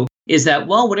ICU, is that,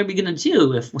 what are we going to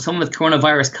do if someone with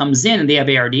coronavirus comes in and they have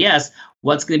ARDS?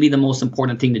 What's going to be the most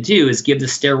important thing to do is give the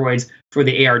steroids for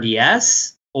the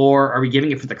ARDS, or are we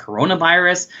giving it for the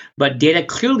coronavirus? But data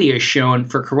clearly has shown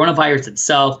for coronavirus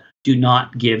itself, do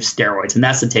not give steroids. And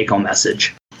that's the take-home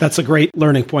message. That's a great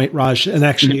learning point, Raj. And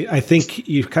actually, I think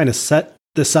you've kind of set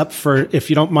this up for, if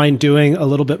you don't mind doing a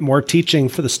little bit more teaching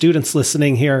for the students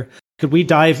listening here, could we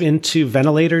dive into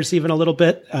ventilators even a little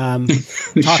bit? Talking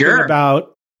Sure.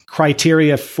 about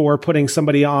criteria for putting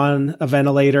somebody on a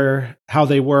ventilator, how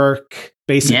they work,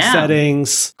 basic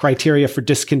settings, criteria for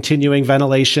discontinuing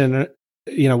ventilation.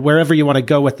 Wherever you want to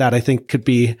go with that, I think could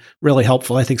be really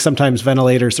helpful. I think sometimes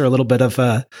ventilators are a little bit of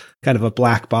a kind of a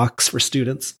black box for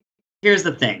students. Here's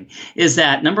the thing, is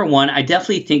that number one, I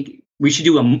definitely think we should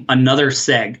do another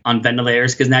seg on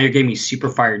ventilators, because now you're getting me super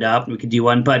fired up and we could do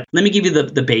one. But let me give you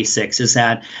the basics, is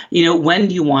that, when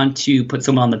do you want to put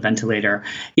someone on the ventilator?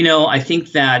 I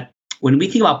think that when we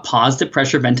think about positive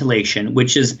pressure ventilation,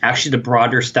 which is actually the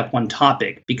broader step one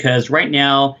topic, because right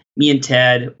now, me and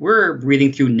Ted, we're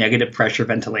breathing through negative pressure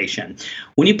ventilation.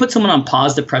 When you put someone on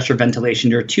positive pressure ventilation,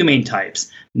 there are two main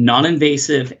types,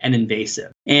 non-invasive and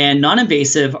invasive. And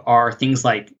non-invasive are things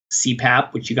like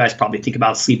CPAP, which you guys probably think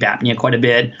about sleep apnea quite a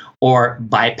bit, or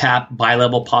BiPAP,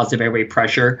 bilevel positive airway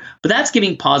pressure. But that's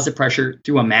giving positive pressure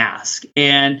through a mask.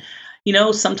 And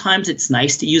sometimes it's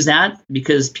nice to use that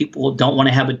because people don't want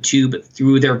to have a tube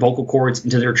through their vocal cords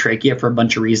into their trachea for a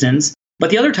bunch of reasons. But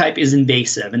the other type is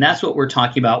invasive, and that's what we're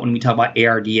talking about when we talk about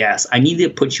ARDS. I need to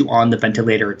put you on the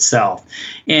ventilator itself.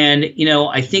 And,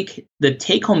 I think the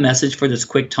take-home message for this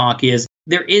quick talk is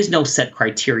there is no set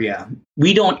criteria.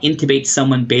 We don't intubate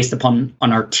someone based upon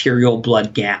an arterial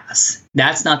blood gas.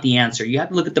 That's not the answer. You have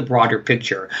to look at the broader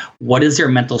picture. What is their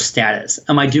mental status?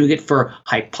 Am I doing it for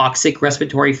hypoxic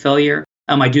respiratory failure?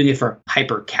 Am I doing it for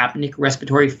hypercapnic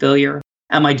respiratory failure?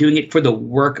 Am I doing it for the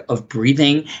work of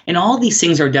breathing? And all these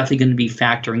things are definitely going to be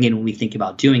factoring in when we think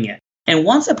about doing it. And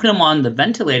once I put them on the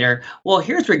ventilator,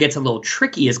 here's where it gets a little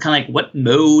tricky. It's kind of like, what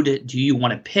mode do you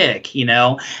want to pick,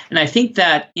 And I think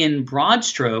that in broad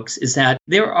strokes is that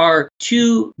there are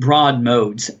two broad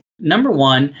modes. Number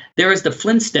one, there is the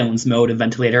Flintstones mode of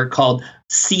ventilator called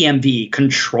CMV,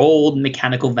 controlled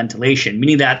mechanical ventilation,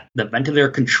 meaning that the ventilator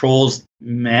controls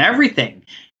everything.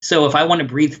 So if I want to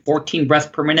breathe 14 breaths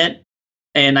per minute,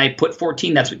 and I put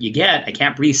 14, that's what you get. I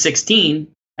can't breathe 16.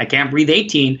 I can't breathe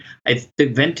 18. The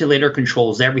ventilator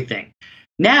controls everything.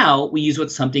 Now we use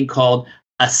what's something called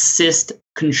assist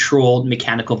controlled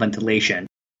mechanical ventilation,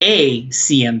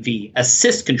 ACMV,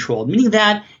 assist controlled, meaning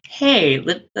that, hey,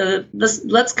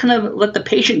 let's kind of let the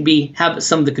patient have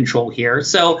some of the control here.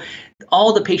 So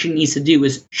all the patient needs to do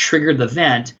is trigger the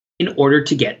vent in order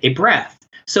to get a breath.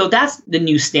 So that's the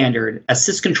new standard,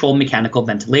 assist controlled mechanical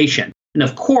ventilation. And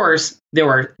of course, there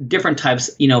are different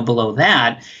types, below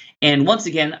that. And once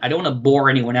again, I don't want to bore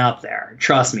anyone out there.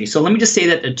 Trust me. So let me just say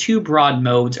that the two broad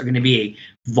modes are going to be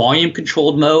a volume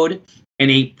controlled mode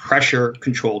and a pressure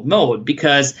controlled mode.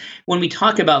 Because when we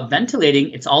talk about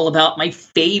ventilating, it's all about my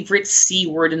favorite C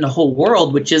word in the whole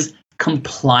world, which is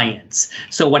compliance.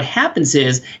 So what happens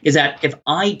is that if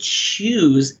I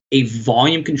choose a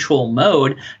volume control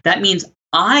mode, that means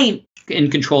I'm in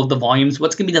control of the volumes.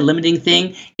 What's going to be the limiting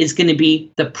thing is going to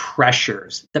be the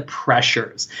pressures.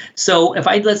 So if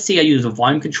let's say I use a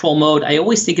volume control mode, I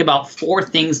always think about 4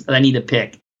 things that I need to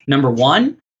pick. Number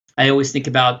 1, I always think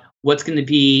about what's going to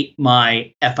be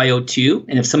my FiO2.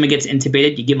 And if someone gets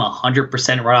intubated, you give them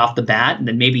 100% right off the bat, and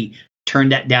then maybe turn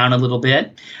that down a little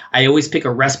bit. I always pick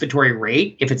a respiratory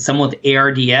rate. If it's someone with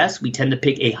ARDS, we tend to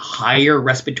pick a higher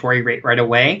respiratory rate right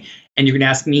away. And you're going to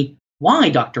ask me, why,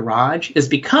 Dr. Raj? Is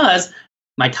because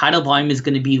my tidal volume is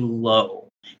going to be low.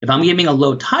 If I'm giving a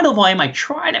low tidal volume, I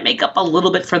try to make up a little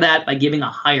bit for that by giving a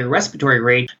higher respiratory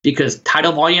rate, because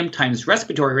tidal volume times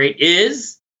respiratory rate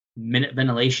is minute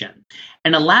ventilation.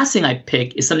 And the last thing I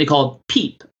pick is something called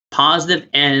PEEP, positive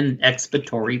end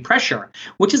expiratory pressure,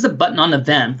 which is a button on the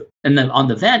vent, and then on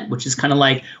the vent, which is kind of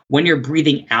like when you're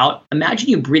breathing out. Imagine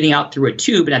you breathing out through a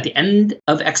tube, and at the end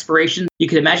of expiration, you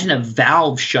could imagine a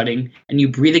valve shutting, and you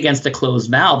breathe against a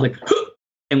closed valve, like,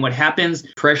 and what happens?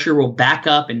 Pressure will back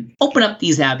up and open up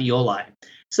these alveoli.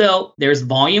 So there's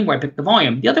volume, where I pick the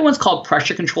volume. The other one's called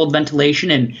pressure-controlled ventilation,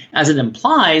 and as it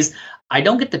implies, I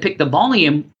don't get to pick the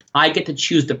volume. I get to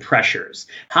choose the pressures,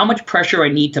 how much pressure I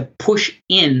need to push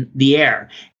in the air.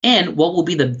 And what will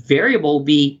be the variable will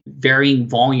be varying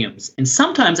volumes. And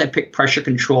sometimes I pick pressure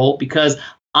control because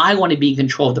I want to be in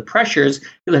control of the pressures,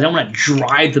 because I don't want to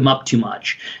drive them up too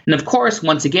much. And of course,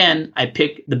 once again, I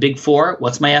pick the big 4.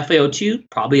 What's my FiO2?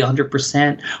 Probably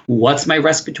 100%. What's my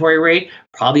respiratory rate?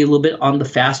 Probably a little bit on the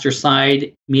faster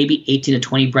side, maybe 18 to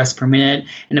 20 breaths per minute.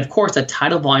 And of course, the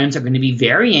tidal volumes are going to be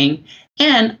varying.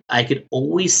 And I could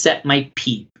always set my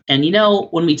PEEP. And,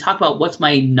 when we talk about what's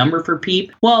my number for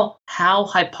PEEP, well, how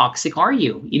hypoxic are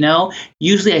you?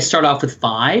 Usually I start off with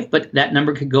 5, but that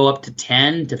number could go up to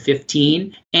 10 to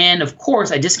 15. And of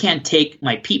course, I just can't take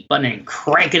my PEEP button and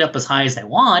crank it up as high as I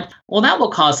want. Well, that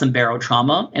will cause some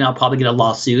barotrauma, and I'll probably get a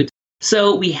lawsuit.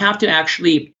 So we have to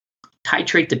actually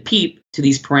titrate the PEEP to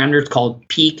these parameters called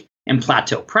peak and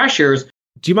plateau pressures.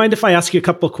 Do you mind if I ask you a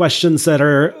couple of questions that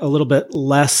are a little bit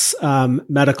less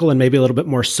medical and maybe a little bit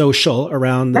more social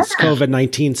around this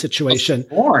COVID-19 situation? Of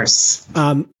course.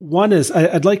 One is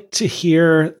I'd like to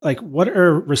hear, what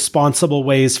are responsible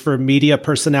ways for media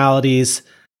personalities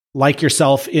like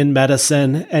yourself in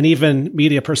medicine, and even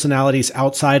media personalities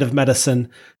outside of medicine,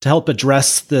 to help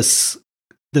address this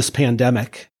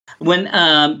pandemic? When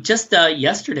just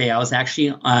yesterday, I was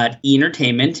actually at E!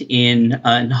 in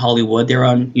Hollywood. They're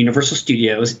on Universal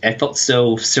Studios. I felt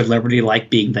so celebrity-like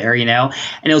being there, and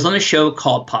it was on a show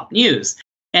called Pop News.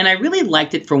 And I really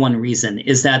liked it for one reason,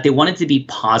 is that they wanted to be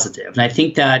positive. And I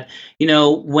think that,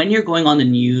 when you're going on the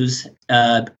news,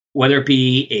 whether it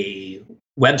be a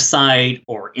website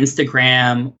or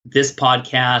Instagram, this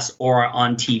podcast, or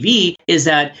on TV, is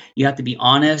that you have to be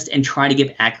honest and try to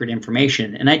give accurate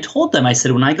information. And I told them, I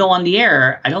said, when I go on the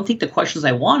air, I don't think the questions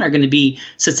I want are going to be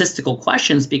statistical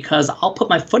questions, because I'll put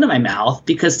my foot in my mouth,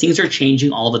 because things are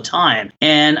changing all the time.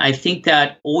 And I think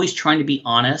that always trying to be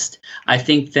honest, I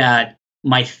think that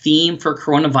my theme for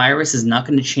coronavirus is not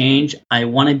going to change. I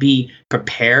want to be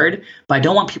prepared, but I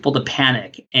don't want people to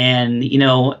panic. And,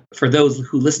 for those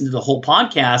who listen to the whole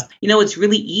podcast, it's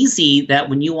really easy that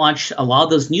when you watch a lot of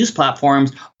those news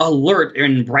platforms, alert, they're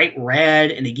in bright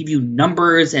red and they give you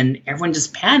numbers and everyone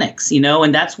just panics,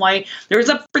 and that's why there's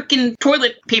a freaking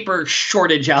toilet paper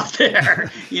shortage out there,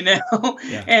 Yeah.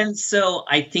 And so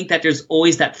I think that there's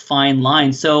always that fine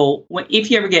line. So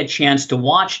if you ever get a chance to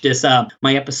watch this,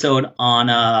 my episode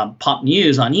on Pop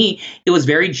News on E!, it was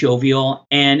very jovial,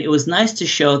 and it was nice to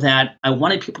show that I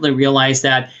wanted people to realize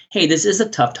that, hey, this is a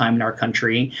tough time in our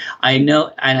country. I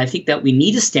know, and I think that we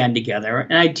need to stand together.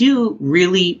 And I do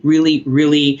really, really,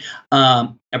 really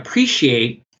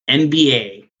appreciate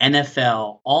NBA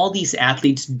NFL, all these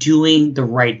athletes doing the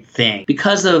right thing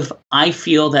because of, I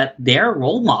feel that they're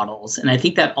role models. And I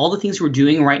think that all the things we're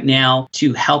doing right now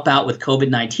to help out with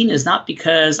COVID-19 is not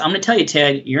because, I'm going to tell you,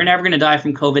 Ted, you're never going to die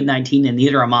from COVID-19 and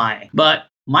neither am I. But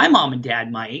my mom and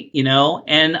dad might,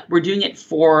 and we're doing it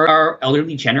for our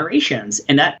elderly generations.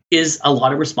 And that is a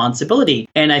lot of responsibility.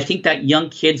 And I think that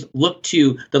young kids look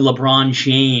to the LeBron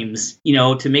James,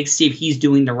 to see if he's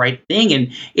doing the right thing.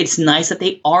 And it's nice that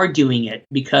they are doing it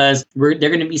because they're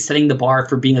going to be setting the bar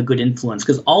for being a good influence.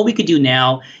 Because all we could do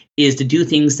now is to do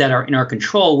things that are in our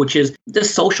control, which is the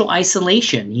social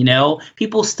isolation.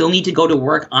 People still need to go to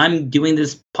work. I'm doing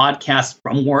this podcast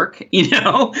from work,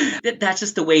 that's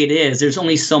just the way it is. There's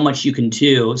only so much you can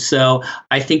do. So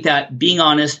I think that being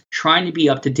honest, trying to be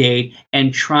up to date,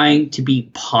 and trying to be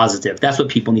positive, that's what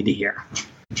people need to hear.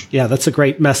 Yeah, that's a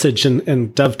great message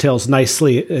and dovetails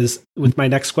nicely with my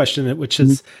next question, which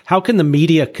is how can the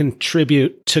media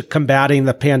contribute to combating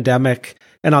the pandemic?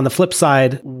 And on the flip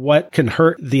side, what can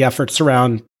hurt the efforts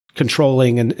around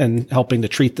controlling and helping to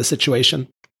treat the situation?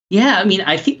 Yeah,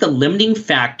 I think the limiting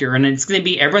factor, and it's going to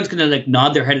be, everyone's going to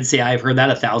nod their head and say, I've heard that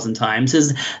 1,000 times,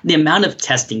 is the amount of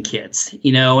testing kits,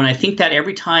 and I think that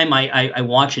every time I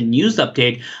watch a news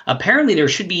update, apparently there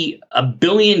should be 1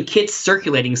 billion kits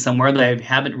circulating somewhere that I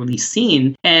haven't really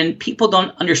seen, and people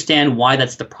don't understand why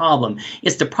that's the problem.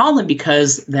 It's the problem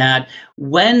because that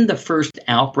when the first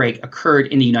outbreak occurred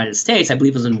in the United States, I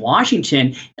believe it was in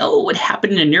Washington, it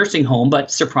happened in a nursing home, but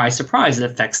surprise, surprise,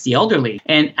 it affects the elderly.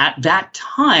 And at that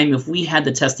time, if we had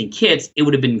the testing kits, it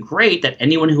would have been great that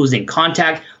anyone who was in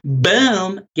contact,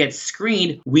 boom, gets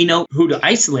screened. We know who to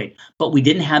isolate. But we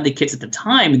didn't have the kits at the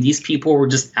time, and these people were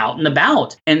just out and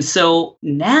about. And so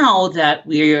now that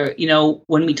we're,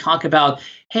 when we talk about,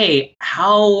 hey,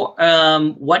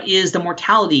 what is the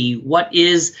mortality?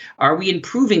 Are we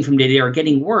improving from day to day or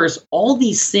getting worse? All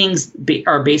these things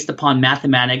are based upon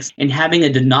mathematics and having a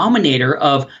denominator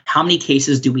of how many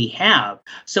cases do we have.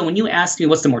 So when you ask me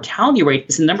what's the mortality rate,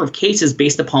 it's the number of cases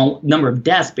based upon number of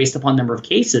deaths based upon number of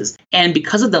cases. And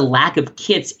because of the lack of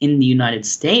kits in the United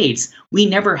States, we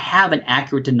never have an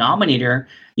accurate denominator,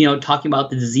 talking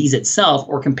about the disease itself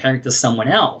or comparing it to someone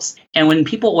else. And when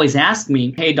people always ask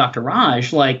me, hey, Dr.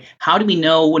 Raj, how do we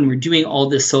know when we're doing all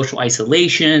this social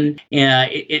isolation,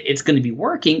 it's going to be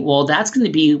working? Well, that's going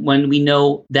to be when we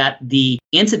know that the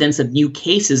incidence of new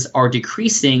cases are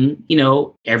decreasing,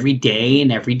 every day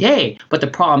and every day. But the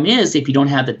problem is, if you don't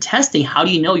have the testing, how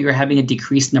do you know you're having a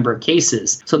decreased number of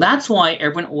cases? So that's why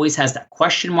everyone always has that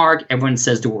question mark. Everyone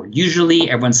says the word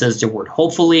usually, everyone says the word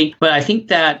hopefully. But I think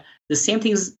that the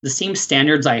same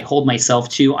standards I hold myself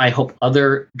to, I hope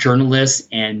other journalists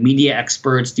and media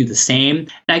experts do the same.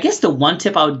 And I guess the one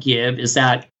tip I would give is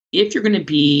that if you're going to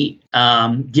be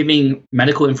giving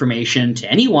medical information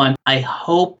to anyone, I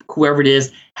hope whoever it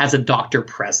is has a doctor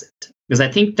present. Because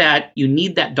I think that you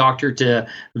need that doctor to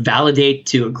validate,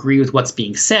 to agree with what's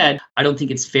being said. I don't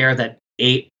think it's fair that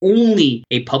only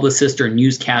a publicist or a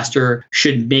newscaster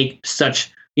should make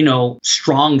such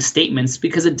strong statements,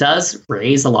 because it does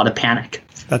raise a lot of panic.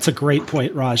 That's a great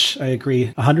point, Raj. I agree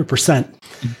 100%.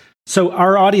 So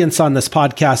our audience on this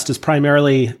podcast is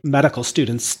primarily medical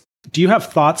students. Do you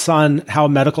have thoughts on how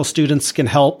medical students can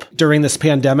help during this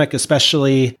pandemic,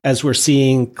 especially as we're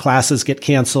seeing classes get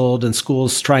canceled and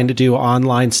schools trying to do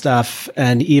online stuff,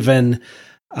 and even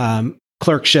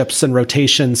clerkships and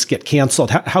rotations get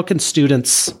canceled? How can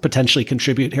students potentially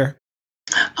contribute here?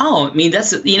 Oh,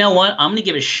 that's, what? I'm going to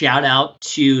give a shout out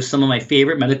to some of my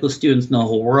favorite medical students in the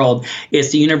whole world.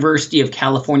 It's the University of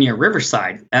California,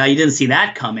 Riverside. You didn't see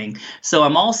that coming. So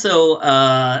I'm also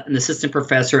an assistant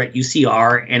professor at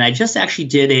UCR, and I just actually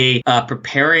did a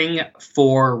preparing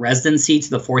for residency to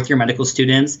the fourth year medical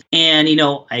students. And,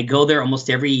 I go there almost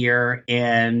every year.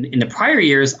 And in the prior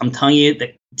years, I'm telling you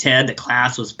that, Ted, the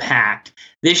class was packed.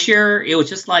 This year, it was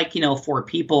just 4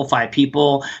 people, 5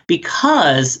 people,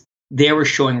 because they were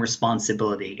showing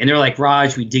responsibility. And they're like,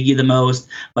 Raj, we dig you the most,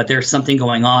 but there's something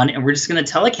going on, and we're just going to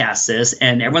telecast this,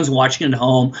 and everyone's watching it at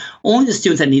home. Only the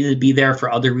students that needed to be there for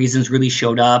other reasons really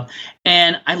showed up.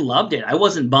 And I loved it. I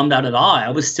wasn't bummed out at all.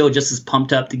 I was still just as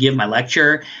pumped up to give my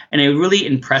lecture. And it really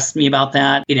impressed me about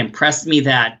that. It impressed me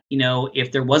that,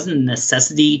 if there wasn't a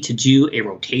necessity to do a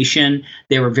rotation,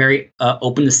 they were very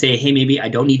open to say, hey, maybe I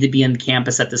don't need to be on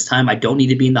campus at this time. I don't need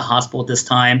to be in the hospital at this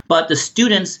time. But the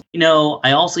students,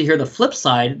 I also hear the flip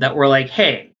side that were like,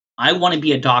 hey, I want to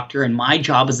be a doctor, and my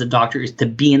job as a doctor is to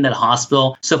be in that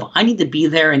hospital. So if I need to be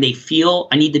there and they feel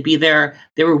I need to be there,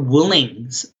 they were willing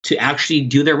to actually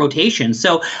do their rotation.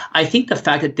 So I think the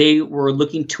fact that they were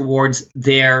looking towards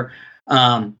their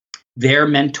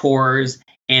mentors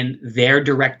and their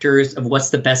directors of what's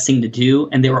the best thing to do.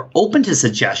 And they were open to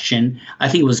suggestion. I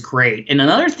think it was great. And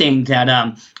another thing that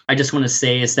I just want to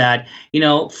say is that,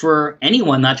 for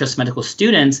anyone, not just medical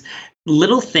students,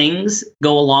 little things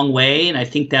go a long way. And I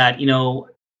think that,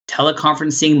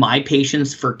 teleconferencing my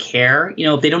patients for care,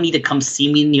 if they don't need to come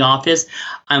see me in the office,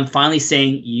 I'm finally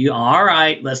saying, all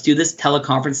right, let's do this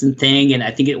teleconferencing thing. And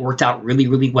I think it worked out really,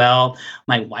 really well.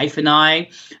 My wife and I,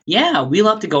 we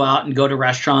love to go out and go to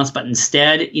restaurants, but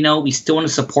instead, we still want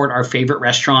to support our favorite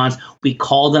restaurants. We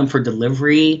call them for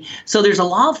delivery. So there's a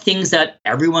lot of things that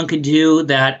everyone can do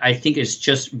that I think is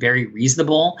just very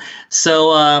reasonable.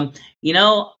 So,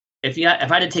 if I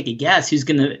had to take a guess, who's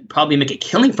going to probably make a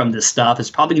killing from this stuff?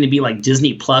 It's probably going to be like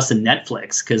Disney Plus and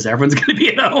Netflix, because everyone's going to be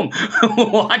at home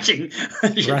watching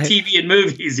TV and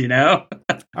movies,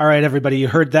 All right, everybody, you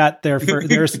heard that there.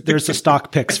 There's the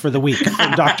stock picks for the week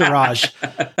from Dr. Raj.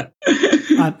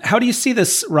 How do you see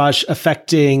this, Raj,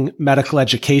 affecting medical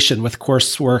education with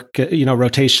coursework,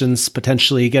 rotations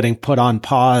potentially getting put on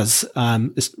pause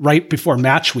right before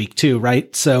match week too,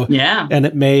 right? So, and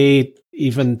it may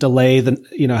even delay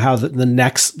how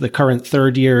the current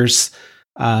third years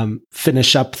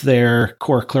finish up their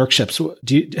core clerkships.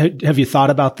 Have you thought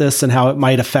about this and how it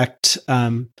might affect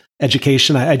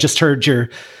education? I just heard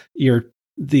the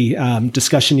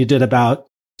discussion you did about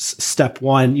step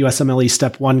one, USMLE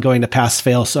step one going to pass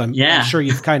fail. So I'm sure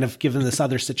you've kind of given this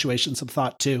other situation some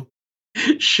thought too.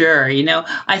 Sure.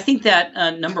 I think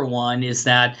that number one is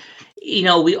that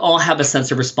we all have a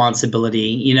sense of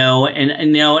responsibility, and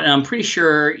I'm pretty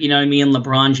sure,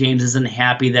 LeBron James isn't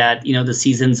happy that, the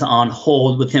season's on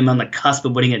hold with him on the cusp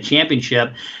of winning a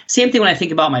championship. Same thing when I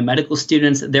think about my medical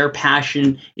students, their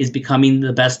passion is becoming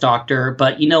the best doctor.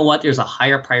 But you know what? There's a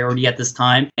higher priority at this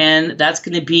time. And that's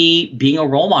going to be being a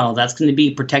role model. That's going to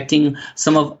be protecting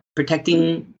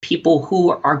people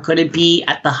who are going to be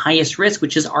at the highest risk,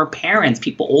 which is our parents,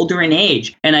 people older in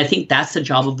age. And I think that's the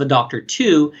job of a doctor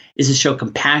too, is to show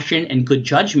compassion and good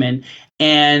judgment.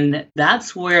 And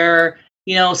that's where,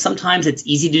 sometimes it's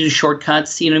easy to do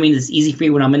shortcuts. It's easy for me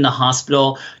when I'm in the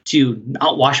hospital to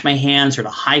not wash my hands or to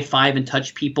high five and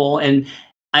touch people. And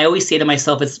I always say to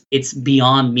myself, it's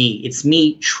beyond me. It's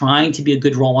me trying to be a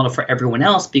good role model for everyone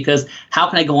else, because how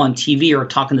can I go on TV or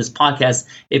talk on this podcast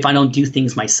if I don't do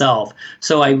things myself?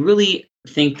 So I really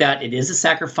think that it is a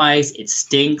sacrifice. It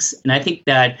stinks. And I think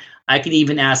that I could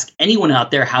even ask anyone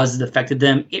out there, how has it affected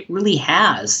them? It really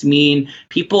has. I mean,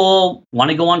 people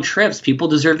want to go on trips. People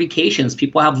deserve vacations.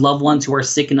 People have loved ones who are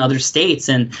sick in other states.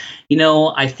 And,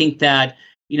 I think that,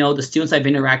 the students I've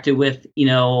interacted with,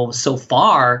 so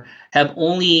far have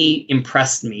only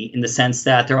impressed me in the sense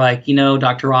that they're like,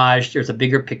 Dr. Raj, there's a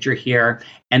bigger picture here.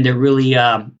 And they're really,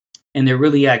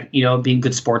 being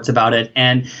good sports about it.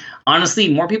 And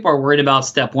honestly, more people are worried about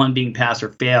step one being pass or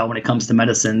fail when it comes to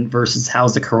medicine versus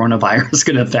how's the coronavirus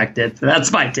going to affect it.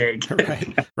 That's my take.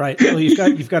 Right. Well,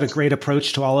 you've got a great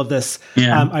approach to all of this.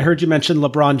 Yeah. I heard you mention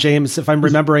LeBron James. If I'm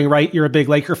remembering right, you're a big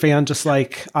Laker fan, just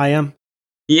like I am.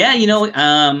 Yeah,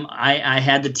 I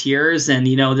had the tears, and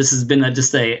this has been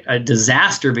just a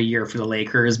disaster of a year for the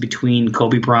Lakers between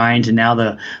Kobe Bryant and now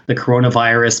the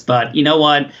coronavirus. But you know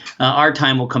what? Our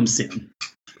time will come soon.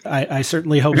 I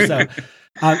certainly hope so.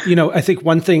 I think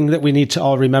one thing that we need to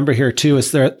all remember here too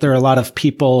is there are a lot of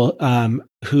people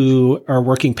who are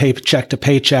working paycheck to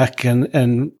paycheck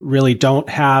and really don't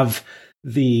have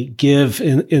the give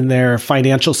in their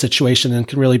financial situation and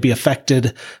can really be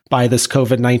affected by this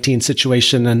COVID-19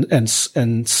 situation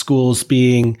and schools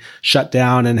being shut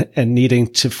down and needing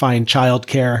to find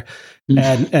childcare.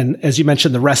 And as you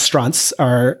mentioned, the restaurants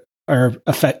are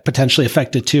potentially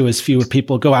affected too, as fewer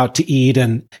people go out to eat,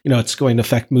 and it's going to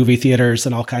affect movie theaters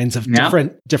and all kinds of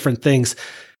different things.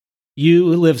 You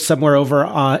live somewhere over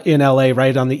in LA,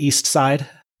 right on the east side?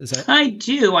 Is that? I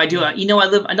do. I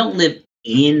don't live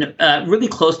in really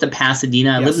close to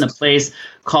Pasadena. I live in a place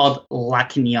called La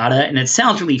Cañada, and it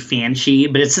sounds really fancy,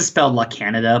 but it's just spelled La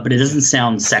Canada, but it doesn't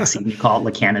sound sexy when you call it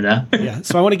La Canada. Yeah.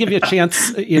 So I want to give you a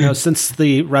chance, since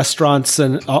the restaurants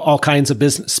and all kinds of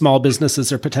small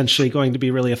businesses are potentially going to be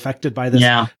really affected by this.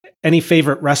 Yeah. Any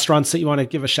favorite restaurants that you want to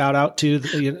give a shout out to,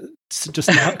 just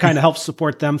to kind of help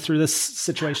support them through this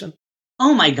situation?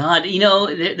 Oh my God.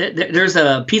 There's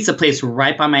a pizza place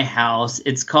right by my house.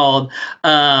 It's called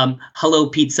Hello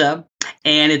Pizza,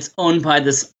 and it's owned by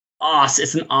this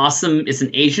it's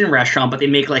an Asian restaurant, but they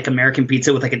make like American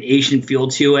pizza with like an Asian feel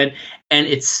to it. And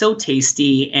it's so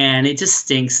tasty, and it just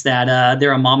stinks that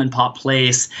they're a mom and pop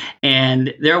place.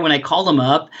 And when I call them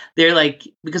up, they're like,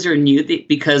 because they're new,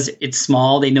 because it's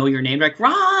small, they know your name. They're like,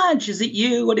 Raj, is it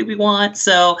you? What do we want?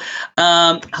 So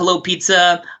Hello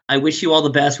Pizza. I wish you all the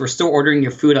best. We're still ordering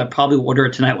your food. I'll probably order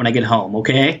it tonight when I get home.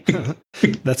 Okay.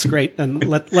 That's great. And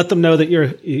let them know that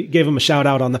you gave them a shout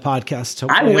out on the podcast.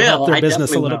 Hopefully I will. Help their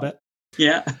business a little bit.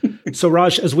 Yeah. So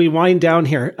Raj, as we wind down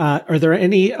here, are there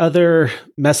any other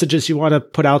messages you want to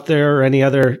put out there, or any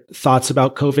other thoughts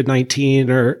about COVID-19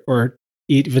 or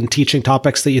even teaching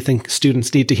topics that you think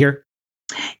students need to hear?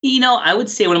 I would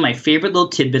say one of my favorite little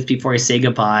tidbits before I say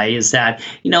goodbye is that,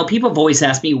 people have always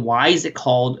asked me, why is it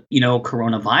called,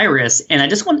 coronavirus? And I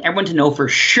just want everyone to know for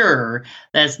sure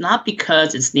that it's not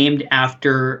because it's named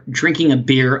after drinking a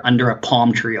beer under a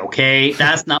palm tree, okay?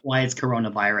 That's not why it's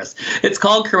coronavirus. It's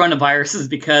called coronavirus is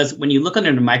because when you look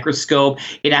under the microscope,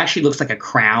 it actually looks like a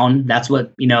crown. That's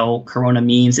what, corona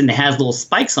means. And it has little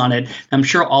spikes on it. I'm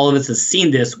sure all of us have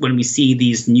seen this when we see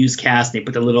these newscasts. They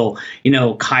put the little,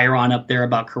 chyron up there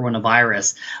about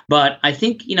coronavirus. But I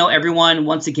think, everyone,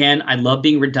 once again, I love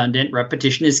being redundant.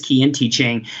 Repetition is key in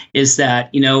teaching, is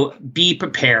that, be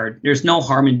prepared. There's no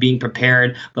harm in being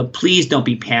prepared, but please don't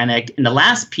be panicked. And the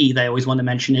last P that I always want to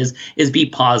mention is be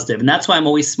positive. And that's why I'm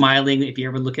always smiling. If you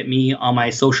ever look at me on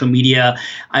my social media,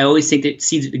 I always think that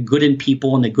see the good in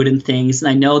people and the good in things.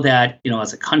 And I know that,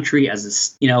 as a country,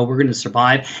 we're going to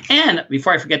survive. And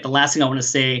before I forget, the last thing I want to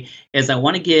say is I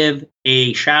want to give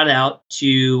a shout out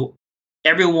to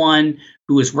everyone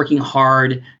who is working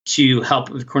hard to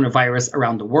help with coronavirus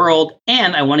around the world.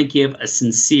 And I want to give a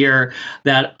sincere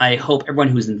that I hope everyone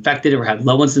who's infected or have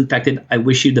loved ones infected, I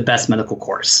wish you the best medical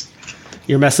course.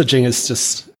 Your messaging is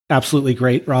just absolutely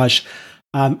great, Raj.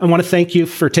 I want to thank you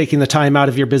for taking the time out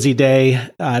of your busy day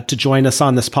to join us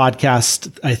on this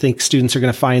podcast. I think students are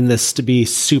going to find this to be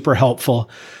super helpful.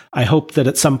 I hope that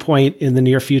at some point in the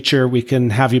near future, we can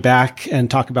have you back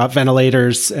and talk about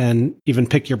ventilators and even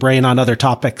pick your brain on other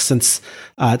topics, since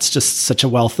it's just such a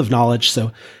wealth of knowledge.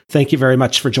 So thank you very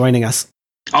much for joining us.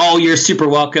 Oh, you're super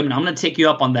welcome. And I'm going to take you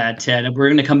up on that, Ted. We're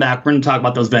going to come back. We're going to talk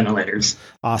about those ventilators.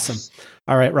 Awesome.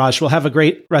 All right, Raj, we'll have a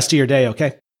great rest of your day.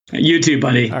 Okay. You too,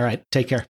 buddy. All right. Take care.